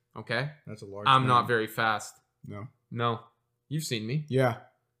 Okay? That's a large. I'm man. not very fast. No. No. You've seen me. Yeah.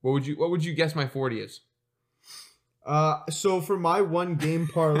 What would you guess my 40 is? So for my one game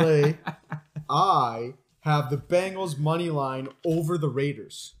parlay, I have the Bengals money line over the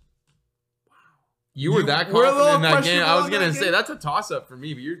Raiders. You were that we're a little confident in that game. questionable I was in gonna that say game. that's a toss up for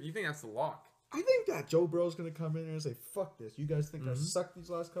me, but you think that's the lock. I think that Joe Burrow's gonna come in there and say, "Fuck this! You guys think I Mhm. sucked these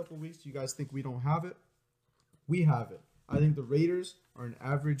last couple of weeks? You guys think we don't have it? We have it." I think the Raiders are an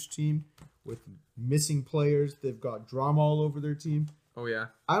average team with missing players. They've got drama all over their team. Oh yeah.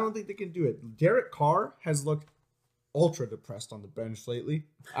 I don't think they can do it. Derek Carr has looked ultra depressed on the bench lately.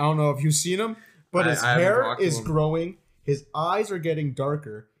 I don't know if you've seen him, but his I haven't hair talked to is him. growing. His eyes are getting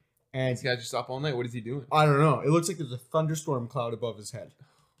darker, and This guy's just up all night. What is he doing? I don't know. It looks like there's a thunderstorm cloud above his head.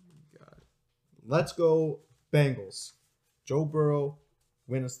 God. Let's go Bengals. Joe Burrow,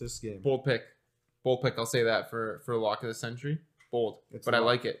 win us this game. Bold pick. Bold pick. I'll say that for a lock of the century. Bold. It's But a I lock.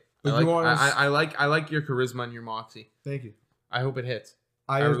 like it. But I you like, want us- I like your charisma and your moxie. Thank you. I hope it hits.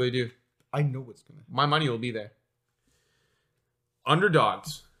 I I really do. I know what's gonna. My money will be there.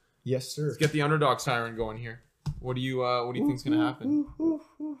 Underdogs. Yes, sir. Let's get the underdog siren going here. What do you think's gonna happen?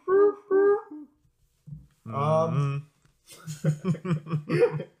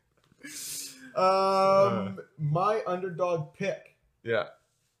 My underdog pick: Yeah.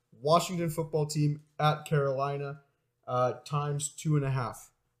 Washington football team at Carolina, times 2.5.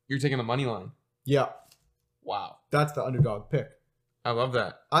 You're taking the money line. Yeah, Wow. that's the underdog pick. I love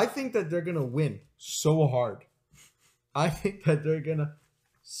that. I think that they're gonna win so hard. I think that they're gonna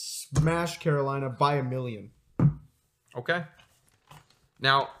smash Carolina by 1,000,000. Okay.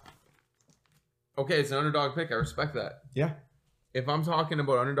 Now, okay, it's an underdog pick. I respect that. Yeah. If I'm talking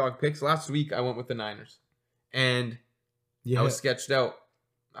about underdog picks, last week I went with the Niners. And Yeah. I was sketched out.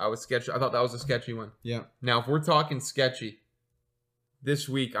 I thought that was a sketchy one. Yeah. Now, if we're talking sketchy, this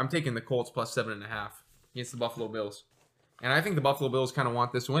week I'm taking the Colts plus 7.5 against the Buffalo Bills. And I think the Buffalo Bills kind of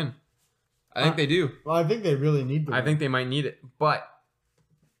want this win. I think they do. Well, I think they really need to. I win. think they might need it. But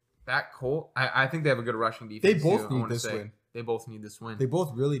that Colt, I think they have a good rushing defense. They both too, I need wanna this say. win. They both need this win. They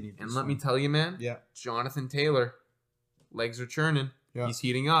both really need this And let me win. tell you, man, Yeah. Jonathan Taylor, legs are churning. Yeah. He's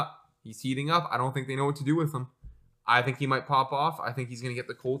heating up. I don't think they know what to do with him. I think he might pop off. I think he's going to get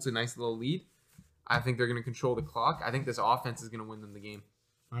the Colts a nice little lead. I think they're going to control the clock. I think this offense is going to win them the game.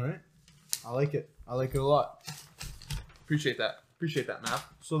 All right. I like it. I like it a lot. Appreciate that, Matt.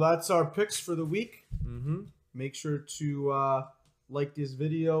 So that's our picks for the week. Mm-hmm. Make sure to like this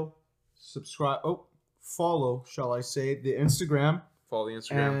video, subscribe. Follow, shall I say, the Instagram, Follow the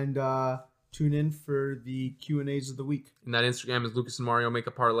Instagram. and tune in for the Q&As of the week. And that Instagram is Lucas and Mario Make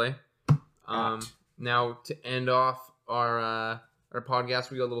a Parlay. Now, to end off our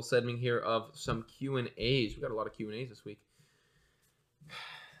podcast, we got a little segment here of some Q&As. We got a lot of Q&As this week. Do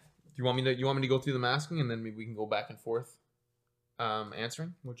you want me to go through them asking, and then maybe we can go back and forth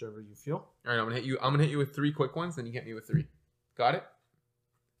answering? Whichever you feel. All right, I'm gonna hit you with 3 quick ones, then you hit me with 3. Got it?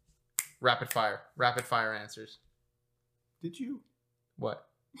 Rapid fire answers. Did you? What?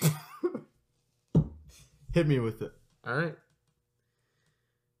 Hit me with it. All right.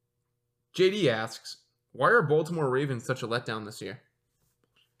 JD asks, why are Baltimore Ravens such a letdown this year?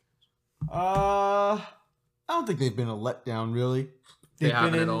 I don't think they've been a letdown, really. They They've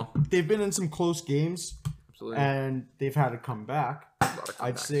haven't been at in, all. They've been in some close games, Absolutely. and they've had to come back. A lot of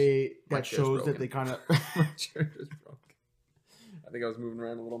I'd comebacks. say My that chair's shows that broken. they kind of My chair just broke. I think I was moving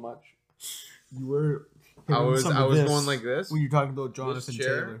around a little much. you were. I hitting was some of this going like this. when you're talking about Jonathan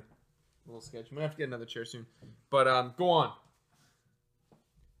chair. Taylor. A little sketchy. I'm gonna have to get another chair soon. But go on.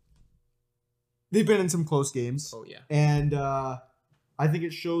 They've been in some close games, Oh yeah. and I think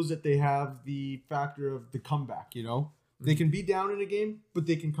it shows that they have the factor of the comeback. You know, they can be down in a game, but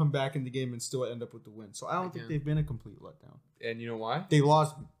they can come back in the game and still end up with the win. So I don't think can. they've been a complete letdown. And you know why? They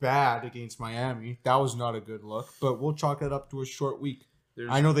lost bad against Miami. That was not a good look, but we'll chalk that up to a short week.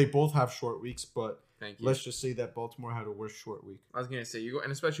 I know they both have short weeks, but Thank you. let's just say that Baltimore had a worse short week. I was gonna say you go,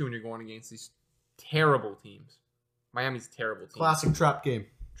 and especially when you're going against these terrible teams. Miami's a terrible team. Classic trap game.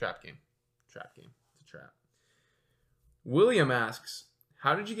 Trap game. It's a trap. William asks,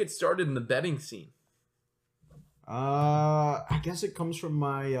 how did you get started in the betting scene? I guess it comes from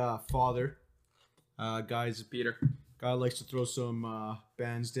my father. Guy Peter, likes to throw some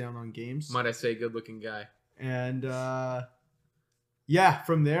bands down on games. might I say, good looking guy. And yeah,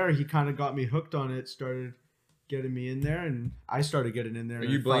 from there he kind of got me hooked on it, started getting me in there, and I started getting in there. Are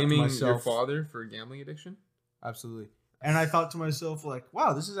and you I thought to blaming your myself- father for gambling addiction? Absolutely. And I thought to myself, like,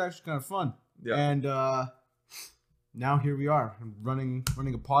 wow, this is actually kind of fun. Yeah. And now here we are. I'm running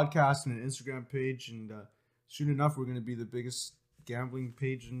a podcast and an Instagram page, and soon enough, we're going to be the biggest gambling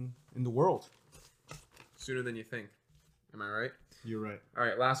page in the world. Sooner than you think. Am I right? You're right. All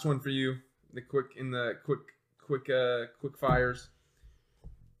right, last one for you. The quick fires.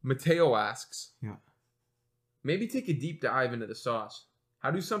 Mateo asks. Yeah. Maybe take a deep dive into the sauce.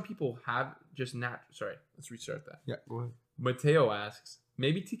 How do some people have just Sorry, let's restart that. Yeah, go ahead. Mateo asks.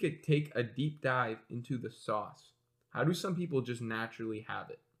 Maybe take a deep dive into the sauce. How do some people just naturally have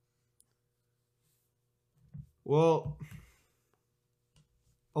it? Well,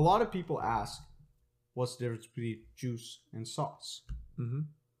 a lot of people ask, what's the difference between juice and sauce?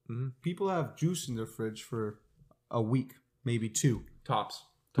 People have juice in their fridge for a week, maybe 2. Tops.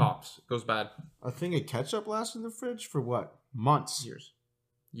 Goes bad. A thing of ketchup lasts in the fridge for what? Months.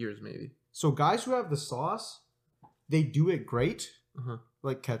 Years maybe. So guys who have the sauce, they do it great,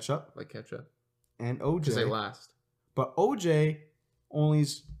 like ketchup Like ketchup. and OJ. Because they last. But OJ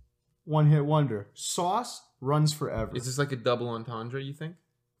only's one hit wonder. Sauce runs forever. Is this like a double entendre, you think,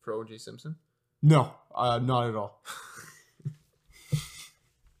 for O.J. Simpson? No, not at all.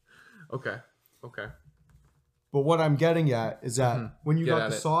 Okay. But what I'm getting at is that when you got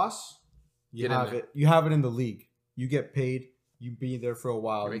the sauce, you have it. You have it in the league. You get paid. You be there for a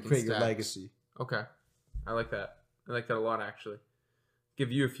while. You create your legacy. Okay. I like that. I like that a lot, actually.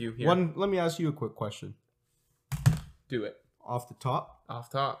 Give you a few here. Let me ask you a quick question. Do it. Off the top. Off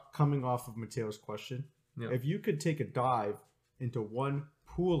top. Coming off of Mateo's question. Yeah. If you could take a dive into one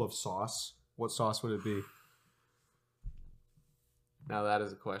pool of sauce, what sauce would it be? Now that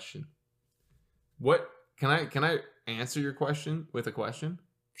is a question. What can I answer your question with a question?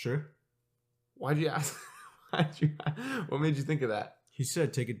 Sure. Why'd you ask? What made you think of that? He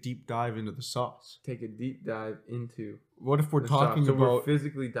said take a deep dive into the sauce. Take a deep dive into. What if we're talking so about we're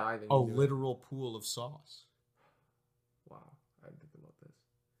physically diving a into literal pool of sauce? Wow, I didn't think about this.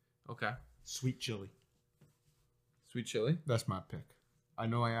 Okay. Sweet chili. Sweet chili. That's my pick. I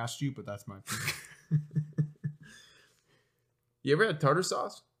know I asked you, but that's my pick. You ever had tartar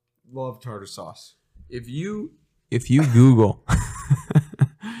sauce? Love tartar sauce. If you Google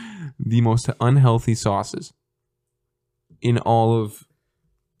the most unhealthy sauces in all of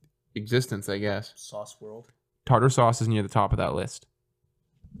existence, I guess, Sauce world. tartar sauce is near the top of that list.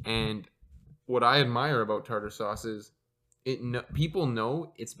 And what I admire about tartar sauce is people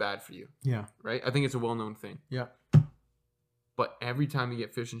know it's bad for you, Yeah. right? I think it's a well-known thing. Yeah. But every time you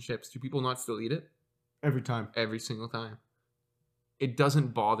get fish and chips, do people not still eat it? Every time. Every single time. It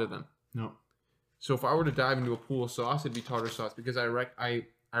doesn't bother them. No. So if I were to dive into a pool of sauce, it'd be tartar sauce because I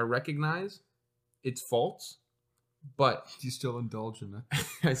recognize its faults, but You still indulge in it.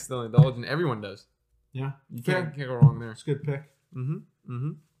 I still indulge, and everyone does. Yeah. You can't go wrong there. It's a good pick.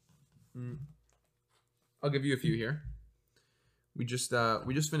 I'll give you a few here. We just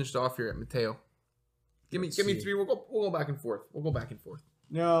finished off here at Mateo. Give me three. We'll go back and forth.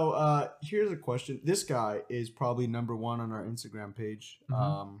 No, here's a question. This guy is probably number 1 on our Instagram page.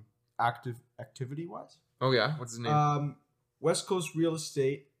 Activity wise. Oh yeah, what's his name? West Coast Real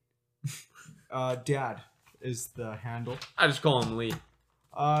Estate. Dad is the handle. I just call him Lee.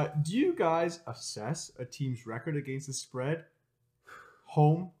 Do you guys assess a team's record against the spread?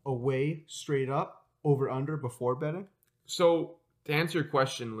 Home, away, straight up, over, under before betting? So to answer your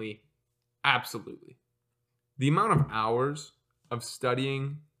question, Lee, absolutely. The amount of hours of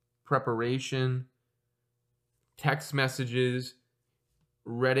studying, preparation, text messages,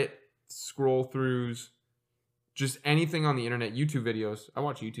 Reddit scroll throughs, just anything on the internet, YouTube videos. I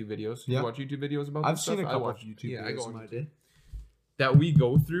watch YouTube videos. Yeah. You watch YouTube videos about I've this seen stuff? a couple of YouTube videos I go in on my YouTube. day. That we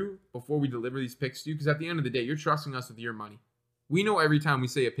go through before we deliver these picks to you, because at the end of the day, you're trusting us with your money. We know every time we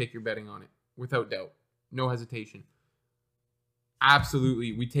say a pick, you're betting on it, without doubt. No hesitation.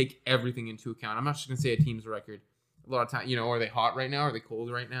 Absolutely, we take everything into account. I'm not just going to say a team's record. A lot of time, are they hot right now? Are they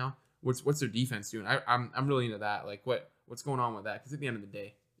cold right now? What's their defense doing? I'm really into that. Like, what's going on with that? Because at the end of the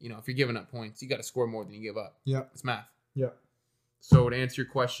day, if you're giving up points, you got to score more than you give up. Yeah. It's math. Yeah. So to answer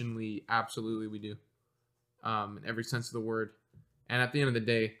your question, Lee, absolutely we do. In every sense of the word. And at the end of the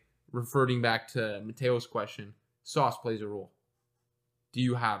day, reverting back to Mateo's question, sauce plays a role. Do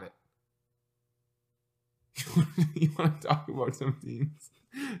you have it? You want to talk about some teams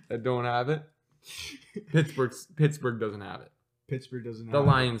that don't have it? Pittsburgh doesn't have it. Pittsburgh doesn't have The it.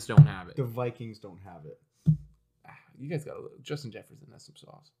 Lions don't have it. The Vikings don't have it. You guys got a little. Justin Jefferson has some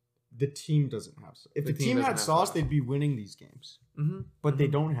sauce. The team doesn't have sauce. If The the team team doesn't had have sauce, sauce. they'd be winning these games. Mm-hmm. But they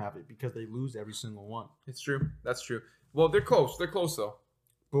don't have it because they lose every single one. It's true. That's true. Well, they're close. They're close, though.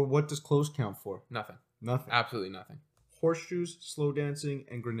 But what does close count for? Nothing. Nothing. Absolutely nothing. Horseshoes, slow dancing,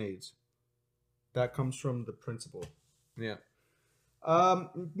 and grenades. That comes from the principle. Yeah.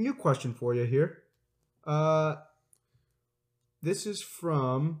 New question for you here. This is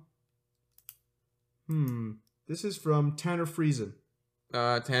from. This is from Tanner Friesen.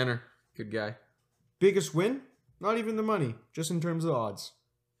 Tanner, good guy. Biggest win? Not even the money, just in terms of odds.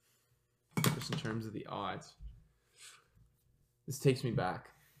 Just in terms of the odds. This takes me back.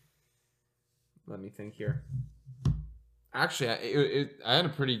 Let me think here. Actually, I had a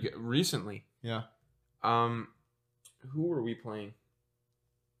pretty good recently. Yeah. Who were we playing?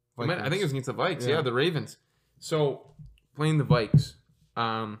 I think it Vikings. was against the Vikes. Yeah. Yeah, the Ravens. So playing the Vikes.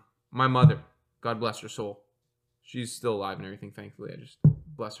 My mother, God bless her soul, she's still alive and everything. Thankfully, I just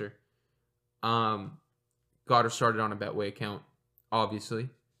bless her. Got her started on a Betway account. Obviously,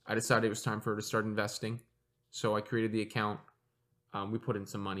 I decided it was time for her to start investing, so I created the account. We put in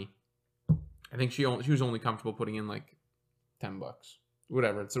some money. I think she was only comfortable putting in like $10.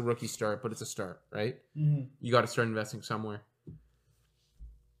 Whatever. It's a rookie start, but it's a start, right? Mm-hmm. You got to start investing somewhere.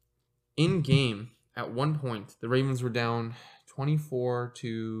 In game, at one point, the Ravens were down 24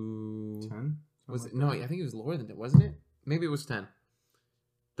 to 10? Was it? No, I think it was lower than that, wasn't it? Maybe it was 10.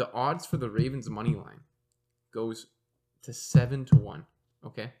 The odds for the Ravens money line goes to 7-1.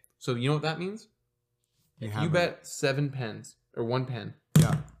 Okay, so you know what that means? If you bet 7 pens or 1 pen,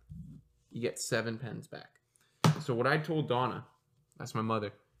 Yeah. you get 7 pens back. So what I told Donna, that's my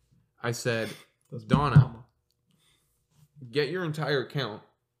mother, I said, Donna, get your entire account.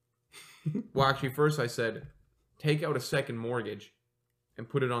 Well, actually, first I said, take out a second mortgage and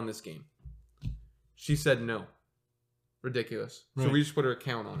put it on this game. She said no. Ridiculous. So Right. we just put her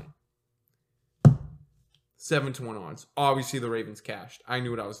account on it. 7-1 odds. Obviously, the Ravens cashed. I knew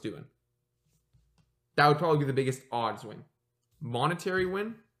what I was doing. That would probably be the biggest odds win. Monetary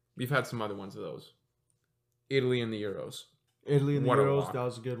win, we've had some other ones of those. Italy and the Euros. Italy and the What a Euros, lock. that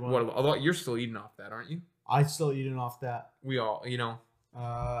was a good one. Although you're still eating off that, aren't you? I still eating off that. We all,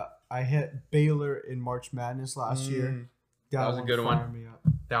 I hit Baylor in March Madness last year. That was a good one. fired me up.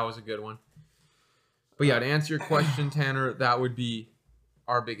 That was a good one. But yeah, to answer your question, Tanner, that would be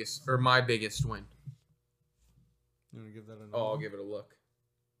our biggest or my biggest win. You want to give that a Oh, I'll give it a look.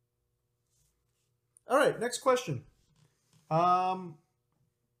 All right, next question.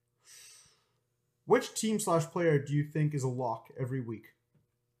 Which team/player do you think is a lock every week?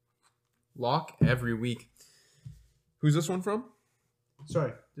 Lock every week. Who's this one from?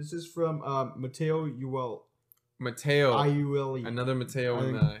 Sorry, this is from Mateo Uel. Mateo. IULE. Another Mateo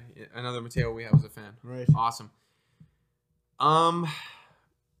I another Mateo we have as a fan. Right. Awesome. I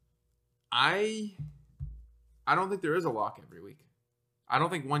don't think there is a lock every week. I don't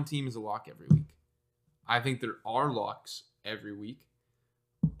think one team is a lock every week. I think there are locks every week,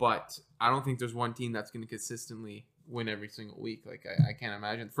 but I don't think there's one team that's going to consistently win every single week. Like I can't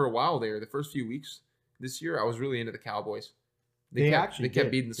imagine. For a while there, the first few weeks this year, I was really into the Cowboys. They kept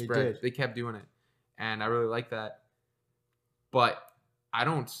beating the spread. They kept doing it, and I really like that. But I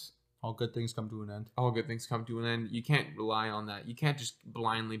don't. All good things come to an end. All good things come to an end. You can't rely on that. You can't just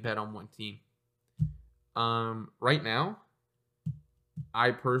blindly bet on one team. Right now,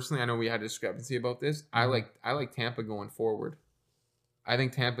 I know we had a discrepancy about this. I like Tampa going forward. I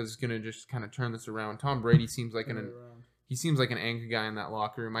think Tampa's gonna just kind of turn this around. Tom Brady seems like he seems like an angry guy in that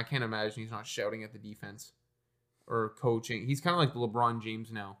locker room. I can't imagine he's not shouting at the defense or coaching. He's kind of like the LeBron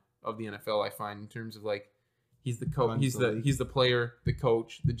James now of the NFL. I find in terms of like he's the coach, he's the player, the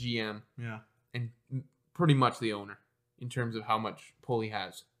coach, the GM, Yeah. and pretty much the owner in terms of how much pull he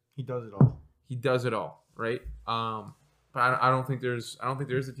has. He does it all. He does it all, right? But I don't think there's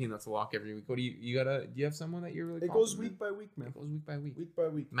a team that's a lock every week. What do you have someone that you're really? It goes confident week by week, in? man. It goes week by week. Week by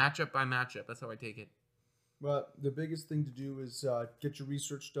week. Matchup by matchup. That's how I take it. But the biggest thing to do is get your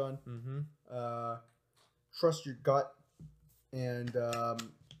research done. Mm-hmm. Trust your gut, and the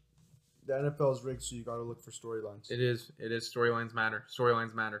NFL is rigged, so you got to look for storylines. It is. Storylines matter.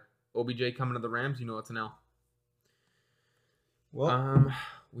 Storylines matter. OBJ coming to the Rams. You know it's an L. Well,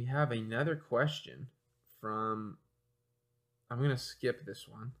 we have another question from. I'm gonna skip this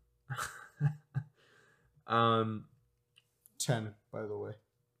one. 10, by the way.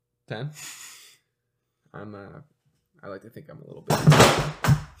 10. I like to think I'm a little bit.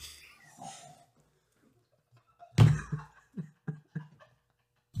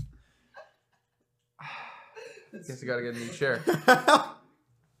 Guess I gotta get a new chair.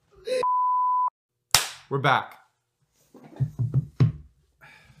 We're back.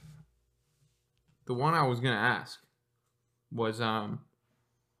 The one I was gonna ask was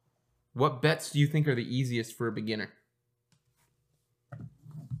what bets do you think are the easiest for a beginner?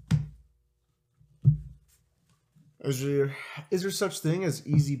 Is there such thing as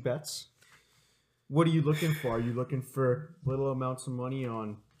easy bets? what are you looking for? Are you looking for little amounts of money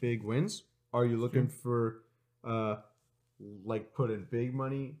on big wins? Are you looking for like putting big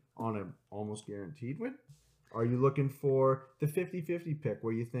money on an almost guaranteed win? Are you looking for the 50-50 pick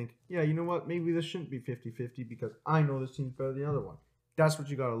where you think, yeah, you know what, maybe this shouldn't be 50-50 because I know this team's better than the other one? That's what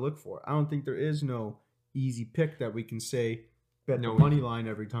you got to look for. I don't think there is no easy pick that we can say bet the money line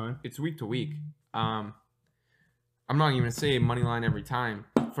every time. It's week to week. I'm not even going to say money line every time.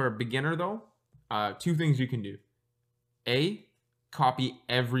 For a beginner, though, two things you can do. A, copy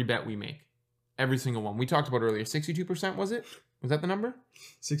every bet we make. Every single one. We talked about earlier. 62%, was it? Was that the number?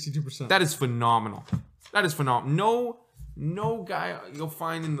 62%. That is phenomenal. That is phenomenal. No guy you'll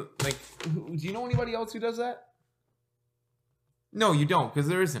find in the, like, do you know anybody else who does that? No, you don't, because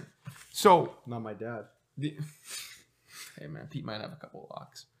there isn't. So, not my dad. hey man, Pete might have a couple of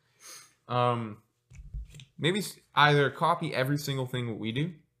locks. Maybe either copy every single thing that we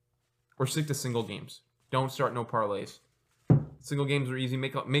do, or stick to single games. Don't start no parlays. Single games are easy.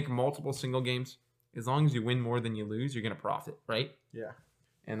 Make multiple single games. As long as you win more than you lose, you're gonna profit, right? Yeah.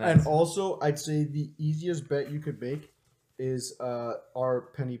 And also, I'd say the easiest bet you could make is our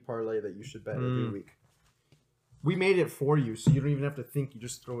penny parlay that you should bet every week. We made it for you, so you don't even have to think. You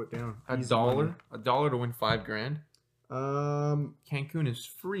just throw it down. $1 to win $5,000. Cancun is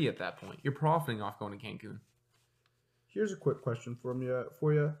free at that point. You're profiting off going to Cancun. Here's a quick question for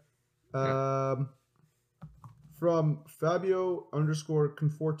you. From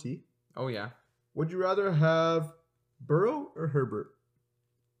Fabio_Conforti. Oh yeah. Would you rather have Burrow or Herbert?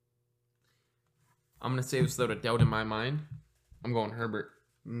 I'm gonna say without a doubt in my mind, I'm going Herbert.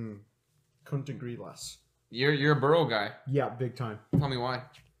 Couldn't agree less. You're a Burrow guy. Yeah, big time. Tell me why.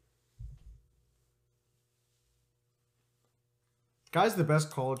 Guy's the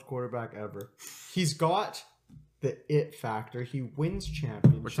best college quarterback ever. He's got the it factor. He wins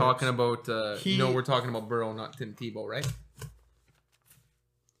championships. We're talking about we're talking about Burrow, not Tim Tebow, right?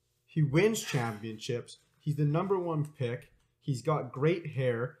 He wins championships. He's the number one pick. He's got great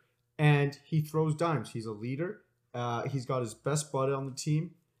hair, and he throws dimes. He's a leader. He's got his best buddy on the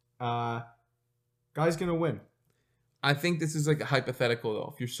team. Guy's gonna win. I think this is like a hypothetical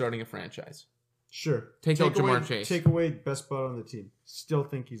though. If you're starting a franchise, sure. Take out Jamar Chase. Take away best bud on the team. Still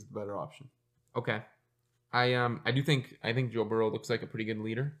think he's the better option. Okay. I think Joe Burrow looks like a pretty good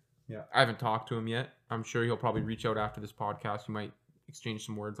leader. Yeah. I haven't talked to him yet. I'm sure he'll probably reach out after this podcast. We might exchange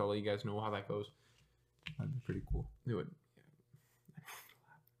some words. I'll let you guys know how that goes. That'd be pretty cool. Do it.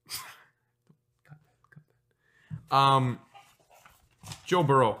 Cut that. Joe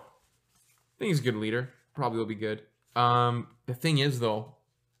Burrow. I think he's a good leader. Probably will be good. The thing is though,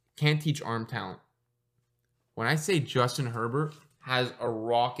 can't teach arm talent. When I say Justin Herbert has a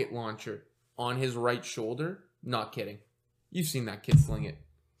rocket launcher on his right shoulder, not kidding. You've seen that kid sling it.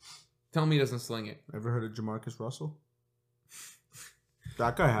 Tell me he doesn't sling it. Ever heard of Jamarcus Russell?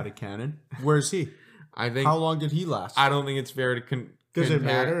 That guy had a cannon. Where's he? How long did he last? I don't think it's fair to Does it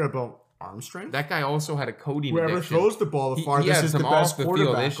matter about arm strength? That guy also had a codeine Whoever addiction. throws the ball the farthest is the best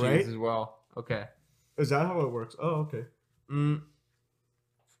quarterback, right? As well. Okay. Is that how it works? Oh, okay. All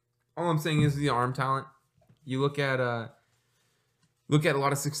I'm saying is the arm talent. You look at a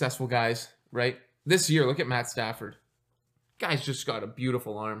lot of successful guys, right? This year, look at Matt Stafford. Guy's just got a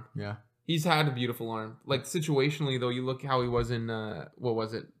beautiful arm. Yeah. He's had a beautiful arm. Like situationally though, you look how he was in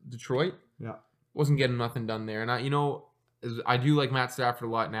Detroit? Yeah. Wasn't getting nothing done there. And I do like Matt Stafford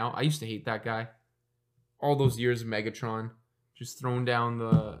a lot now. I used to hate that guy. All those years of Megatron, just thrown down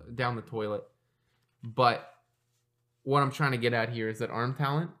the toilet. But what I'm trying to get at here is that arm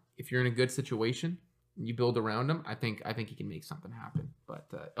talent, if you're in a good situation, you build around him, I think he can make something happen. But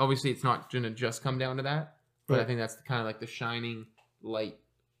obviously it's not going to just come down to that. But I think that's kind of like the shining light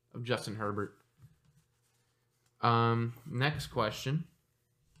of Justin Herbert. Next question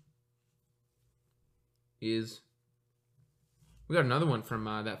is, we got another one from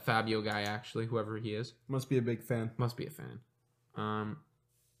that Fabio guy, actually, whoever he is. Must be a big fan. Must be a fan.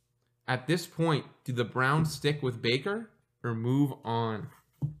 At this point, do the Browns stick with Baker or move on?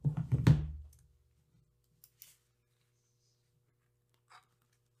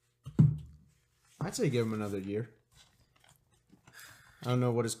 I'd say give him another year. I don't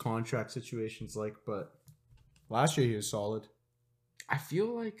know what his contract situation's like, but last year he was solid. I feel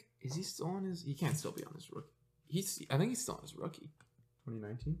like, is he still on his... He can't still be on his rookie. I think he's still on his rookie.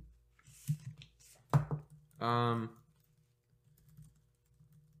 2019?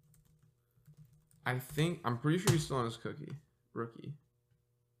 I'm pretty sure he's still on his rookie.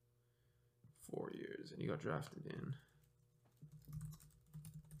 4 years, and he got drafted in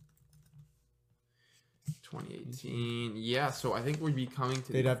 2018. Yeah, so I think we'd be coming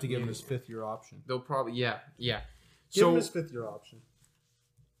to. They'd have to give him his 5th-year option. They'll probably yeah. Give him So his 5th-year option.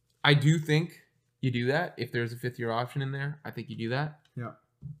 I do think you do that if there's a 5th-year option in there. I think you do that. Yeah.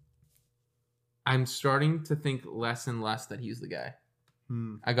 I'm starting to think less and less that he's the guy.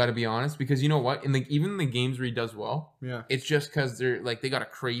 Hmm. I got to be honest, because you know what? Even in the games where he does well, Yeah. it's just because they got a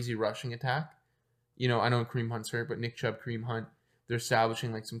crazy rushing attack. You know, I know Kareem Hunt's hurt, but Nick Chubb, Kareem Hunt, they're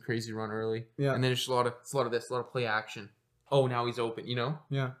establishing like some crazy run early. Yeah. And then it's a lot of this, a lot of play action. Oh, now he's open, you know?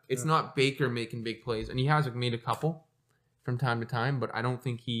 Yeah. It's not Baker making big plays. And he has made a couple from time to time, but I don't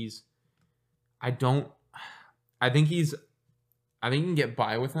think he's I think you can get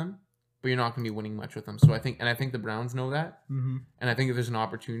by with him, but you're not going to be winning much with him. So I think the Browns know that. Mm-hmm. And I think if there's an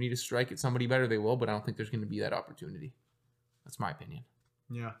opportunity to strike at somebody better, they will, but I don't think there's going to be that opportunity. That's my opinion.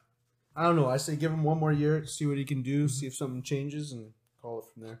 Yeah. I don't know. I say give him one more year, see what he can do, see if something changes, and call it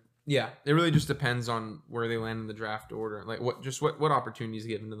from there. Yeah, it really just depends on where they land in the draft order, like what opportunities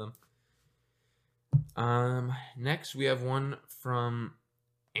given to them. Next we have one from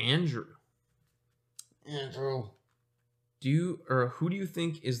Andrew. Who do you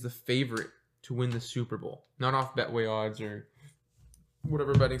think is the favorite to win the Super Bowl? Not off Betway odds or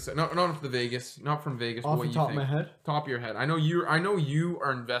whatever betting site. Not off the Vegas. Not from Vegas. Off but the what top you of think. my head? Top of your head. I know you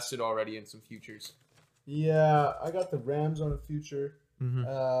are invested already in some futures. Yeah, I got the Rams on a future. Mm-hmm.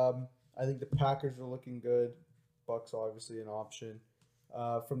 I think the Packers are looking good. Bucks obviously an option.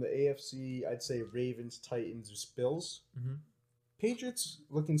 From the AFC, I'd say Ravens, Titans, or Bills. Mm-hmm. Patriots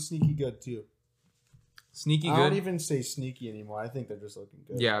looking sneaky good too. Sneaky I good. don't even say sneaky anymore. I think they're just looking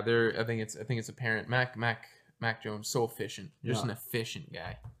good. Yeah, I think it's apparent. Mac Jones, so efficient. Just an efficient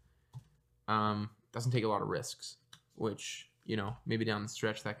guy. Doesn't take a lot of risks, which, you know, maybe down the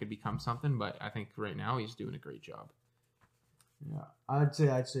stretch that could become something, but I think right now he's doing a great job. Yeah, I'd say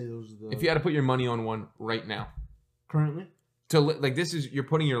those are the. If you had to put your money on one right now, currently, you're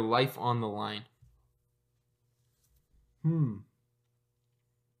putting your life on the line.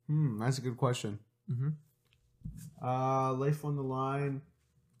 That's a good question. Mm-hmm. Life on the line.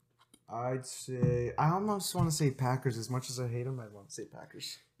 I'd say I almost want to say Packers. As much as I hate them, I want to say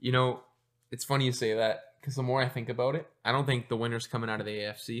Packers. You know, it's funny you say that because the more I think about it, I don't think the winner's coming out of the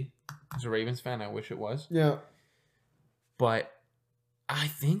AFC. As a Ravens fan, I wish it was. Yeah. But I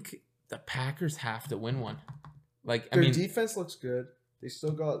think the Packers have to win one. Their defense looks good. They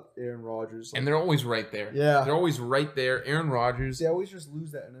still got Aaron Rodgers. And they're always right there. Yeah. They're always right there. Aaron Rodgers. They always just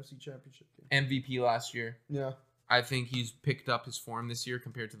lose that NFC Championship game. MVP last year. Yeah. I think he's picked up his form this year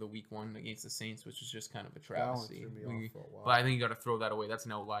compared to the week 1 against the Saints, which was just kind of a travesty. But I think you got to throw that away. That's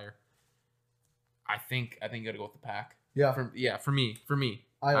an outlier. I think you got to go with the Pack. Yeah. For me.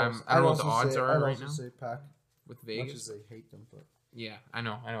 I don't know what the odds are right now. I'd say Pack. With As much Vegas. as they hate them, but Yeah, I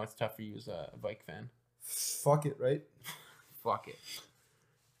know it's tough for you as a Vike fan. fuck it, right? Fuck it.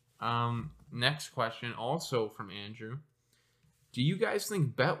 Next question, also from Andrew. Do you guys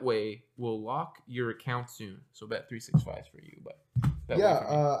think Betway will lock your account soon? So Bet365 for you, but Betway for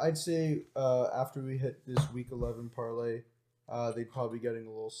me. I'd say after we hit this week 11 parlay, they'd probably getting a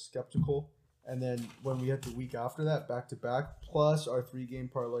little skeptical. And then when we hit the week after that, back to back, plus our 3-game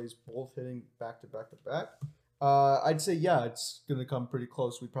parlays both hitting back to back to back, I'd say it's gonna come pretty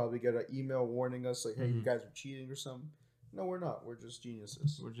close. We'd probably get an email warning us like, "Hey, you guys are cheating or something." No, we're not. We're just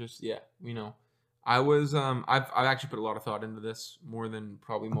geniuses. We're just we know. I was I've actually put a lot of thought into this, more than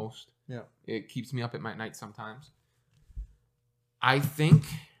probably most. Yeah. It keeps me up at night sometimes. I think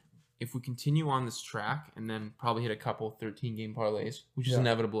if we continue on this track and then probably hit a couple 13-game parlays, which is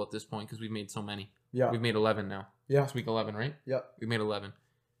inevitable at this point because we've made so many. Yeah. We've made 11 now. Yeah. It's week 11, right? Yeah. We've made 11.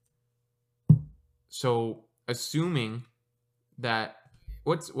 So assuming that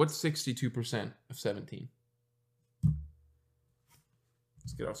what's 62% of 17?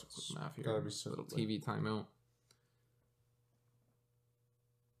 Let's get off some quick math here. Gotta be A little TV timeout.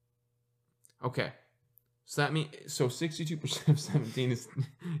 Okay. So that means 62% of 17 is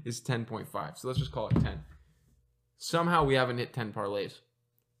 10.5. So let's just call it 10. Somehow we haven't hit 10 parlays.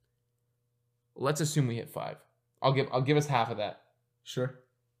 Let's assume we hit 5. I'll give us half of that. Sure.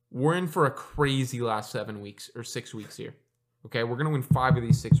 We're in for a crazy last 7 weeks or 6 weeks here. Okay, we're gonna win 5 of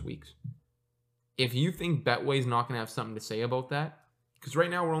these 6 weeks. If you think Betway's not gonna have something to say about that, because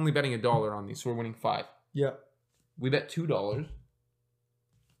right now we're only betting $1 on these, so we're winning 5. Yeah. We bet $2,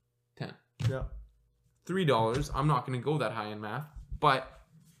 10. Yeah. $3. I'm not going to go that high in math, but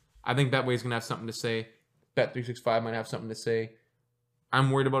I think Betway's going to have something to say. Bet365 might have something to say. I'm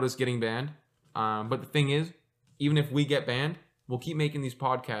worried about us getting banned. But the thing is, even if we get banned, we'll keep making these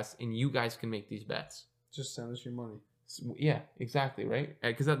podcasts and you guys can make these bets. Just send us your money. So, yeah, exactly, right?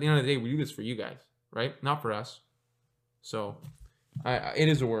 Because at the end of the day, we do this for you guys. right? Not for us. So, it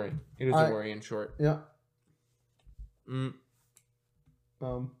is a worry. It is a worry in short. Yeah. Mm.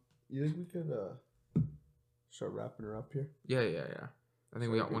 You think we could start wrapping her up here? Yeah. I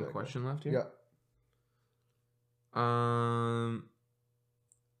think we got one question left here. Yeah.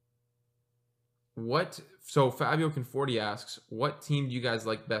 So Fabio Conforti asks, what team do you guys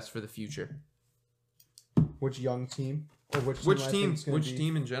like best for the future? Which young team? Or which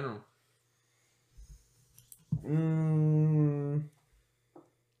team in general?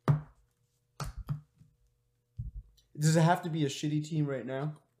 Does it have to be a shitty team right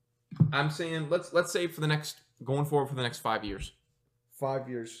now? I'm saying let's say going forward for the next 5 years. 5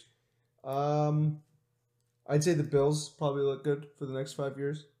 years. I'd say the Bills probably look good for the next 5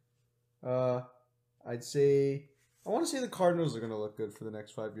 years. I want to say the Cardinals are going to look good for the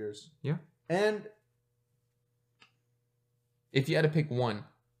next 5 years. Yeah. And if you had to pick one,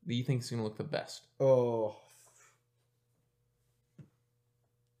 do you think is going to look the best? Oh.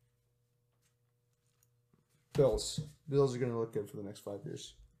 Bills. Bills are going to look good for the next 5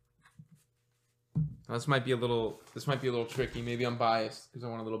 years. Now, this might be a little tricky. Maybe I'm biased because I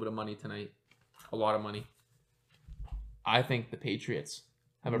want a little bit of money tonight. A lot of money. I think the Patriots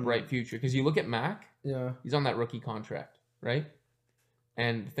have a bright future because you look at Mac. Yeah. He's on that rookie contract, right?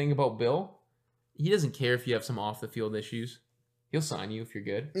 And the thing about Bill, he doesn't care if you have some off the field issues. He'll sign you if you're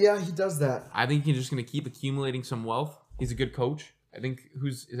good. Yeah, he does that. I think he's just going to keep accumulating some wealth. He's a good coach. I think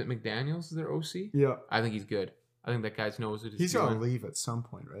is it McDaniels, is their OC? Yeah. I think he's good. I think that guy knows what he's going to leave at some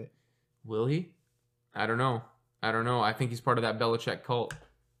point, right? Will he? I don't know. I think he's part of that Belichick cult.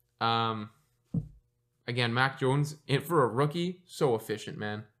 Again, Mac Jones, for a rookie, so efficient,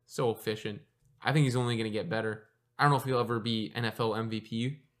 man. So efficient. I think he's only going to get better. I don't know if he'll ever be NFL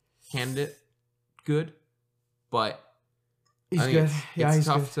MVP candidate good, but he's good.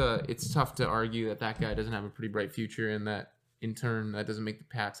 It's tough to argue that guy doesn't have a pretty bright future, and that in turn that doesn't make the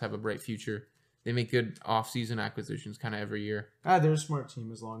Pats have a bright future. They make good off-season acquisitions kind of every year. They're a smart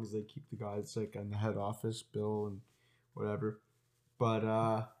team as long as they keep the guys like in the head office, Bill and whatever. But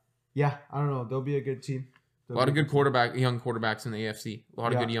yeah, I don't know. They'll be a good team. A lot of good young quarterbacks in the AFC. A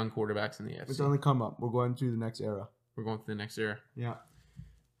lot of good young quarterbacks in the AFC. It's only come up. We're going through the next era. We're going through the next era. Yeah.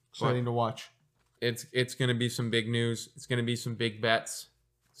 Exciting to watch. It's going to be some big news. It's going to be some big bets,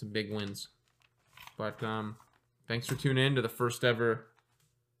 some big wins. But thanks for tuning in to the first ever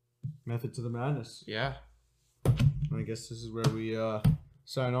Method to the Madness. Yeah. I guess this is where we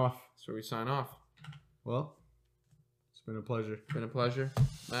sign off. That's where we sign off. Well, it's been a pleasure.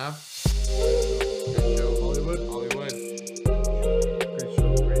 Mav? Good show. Hollywood.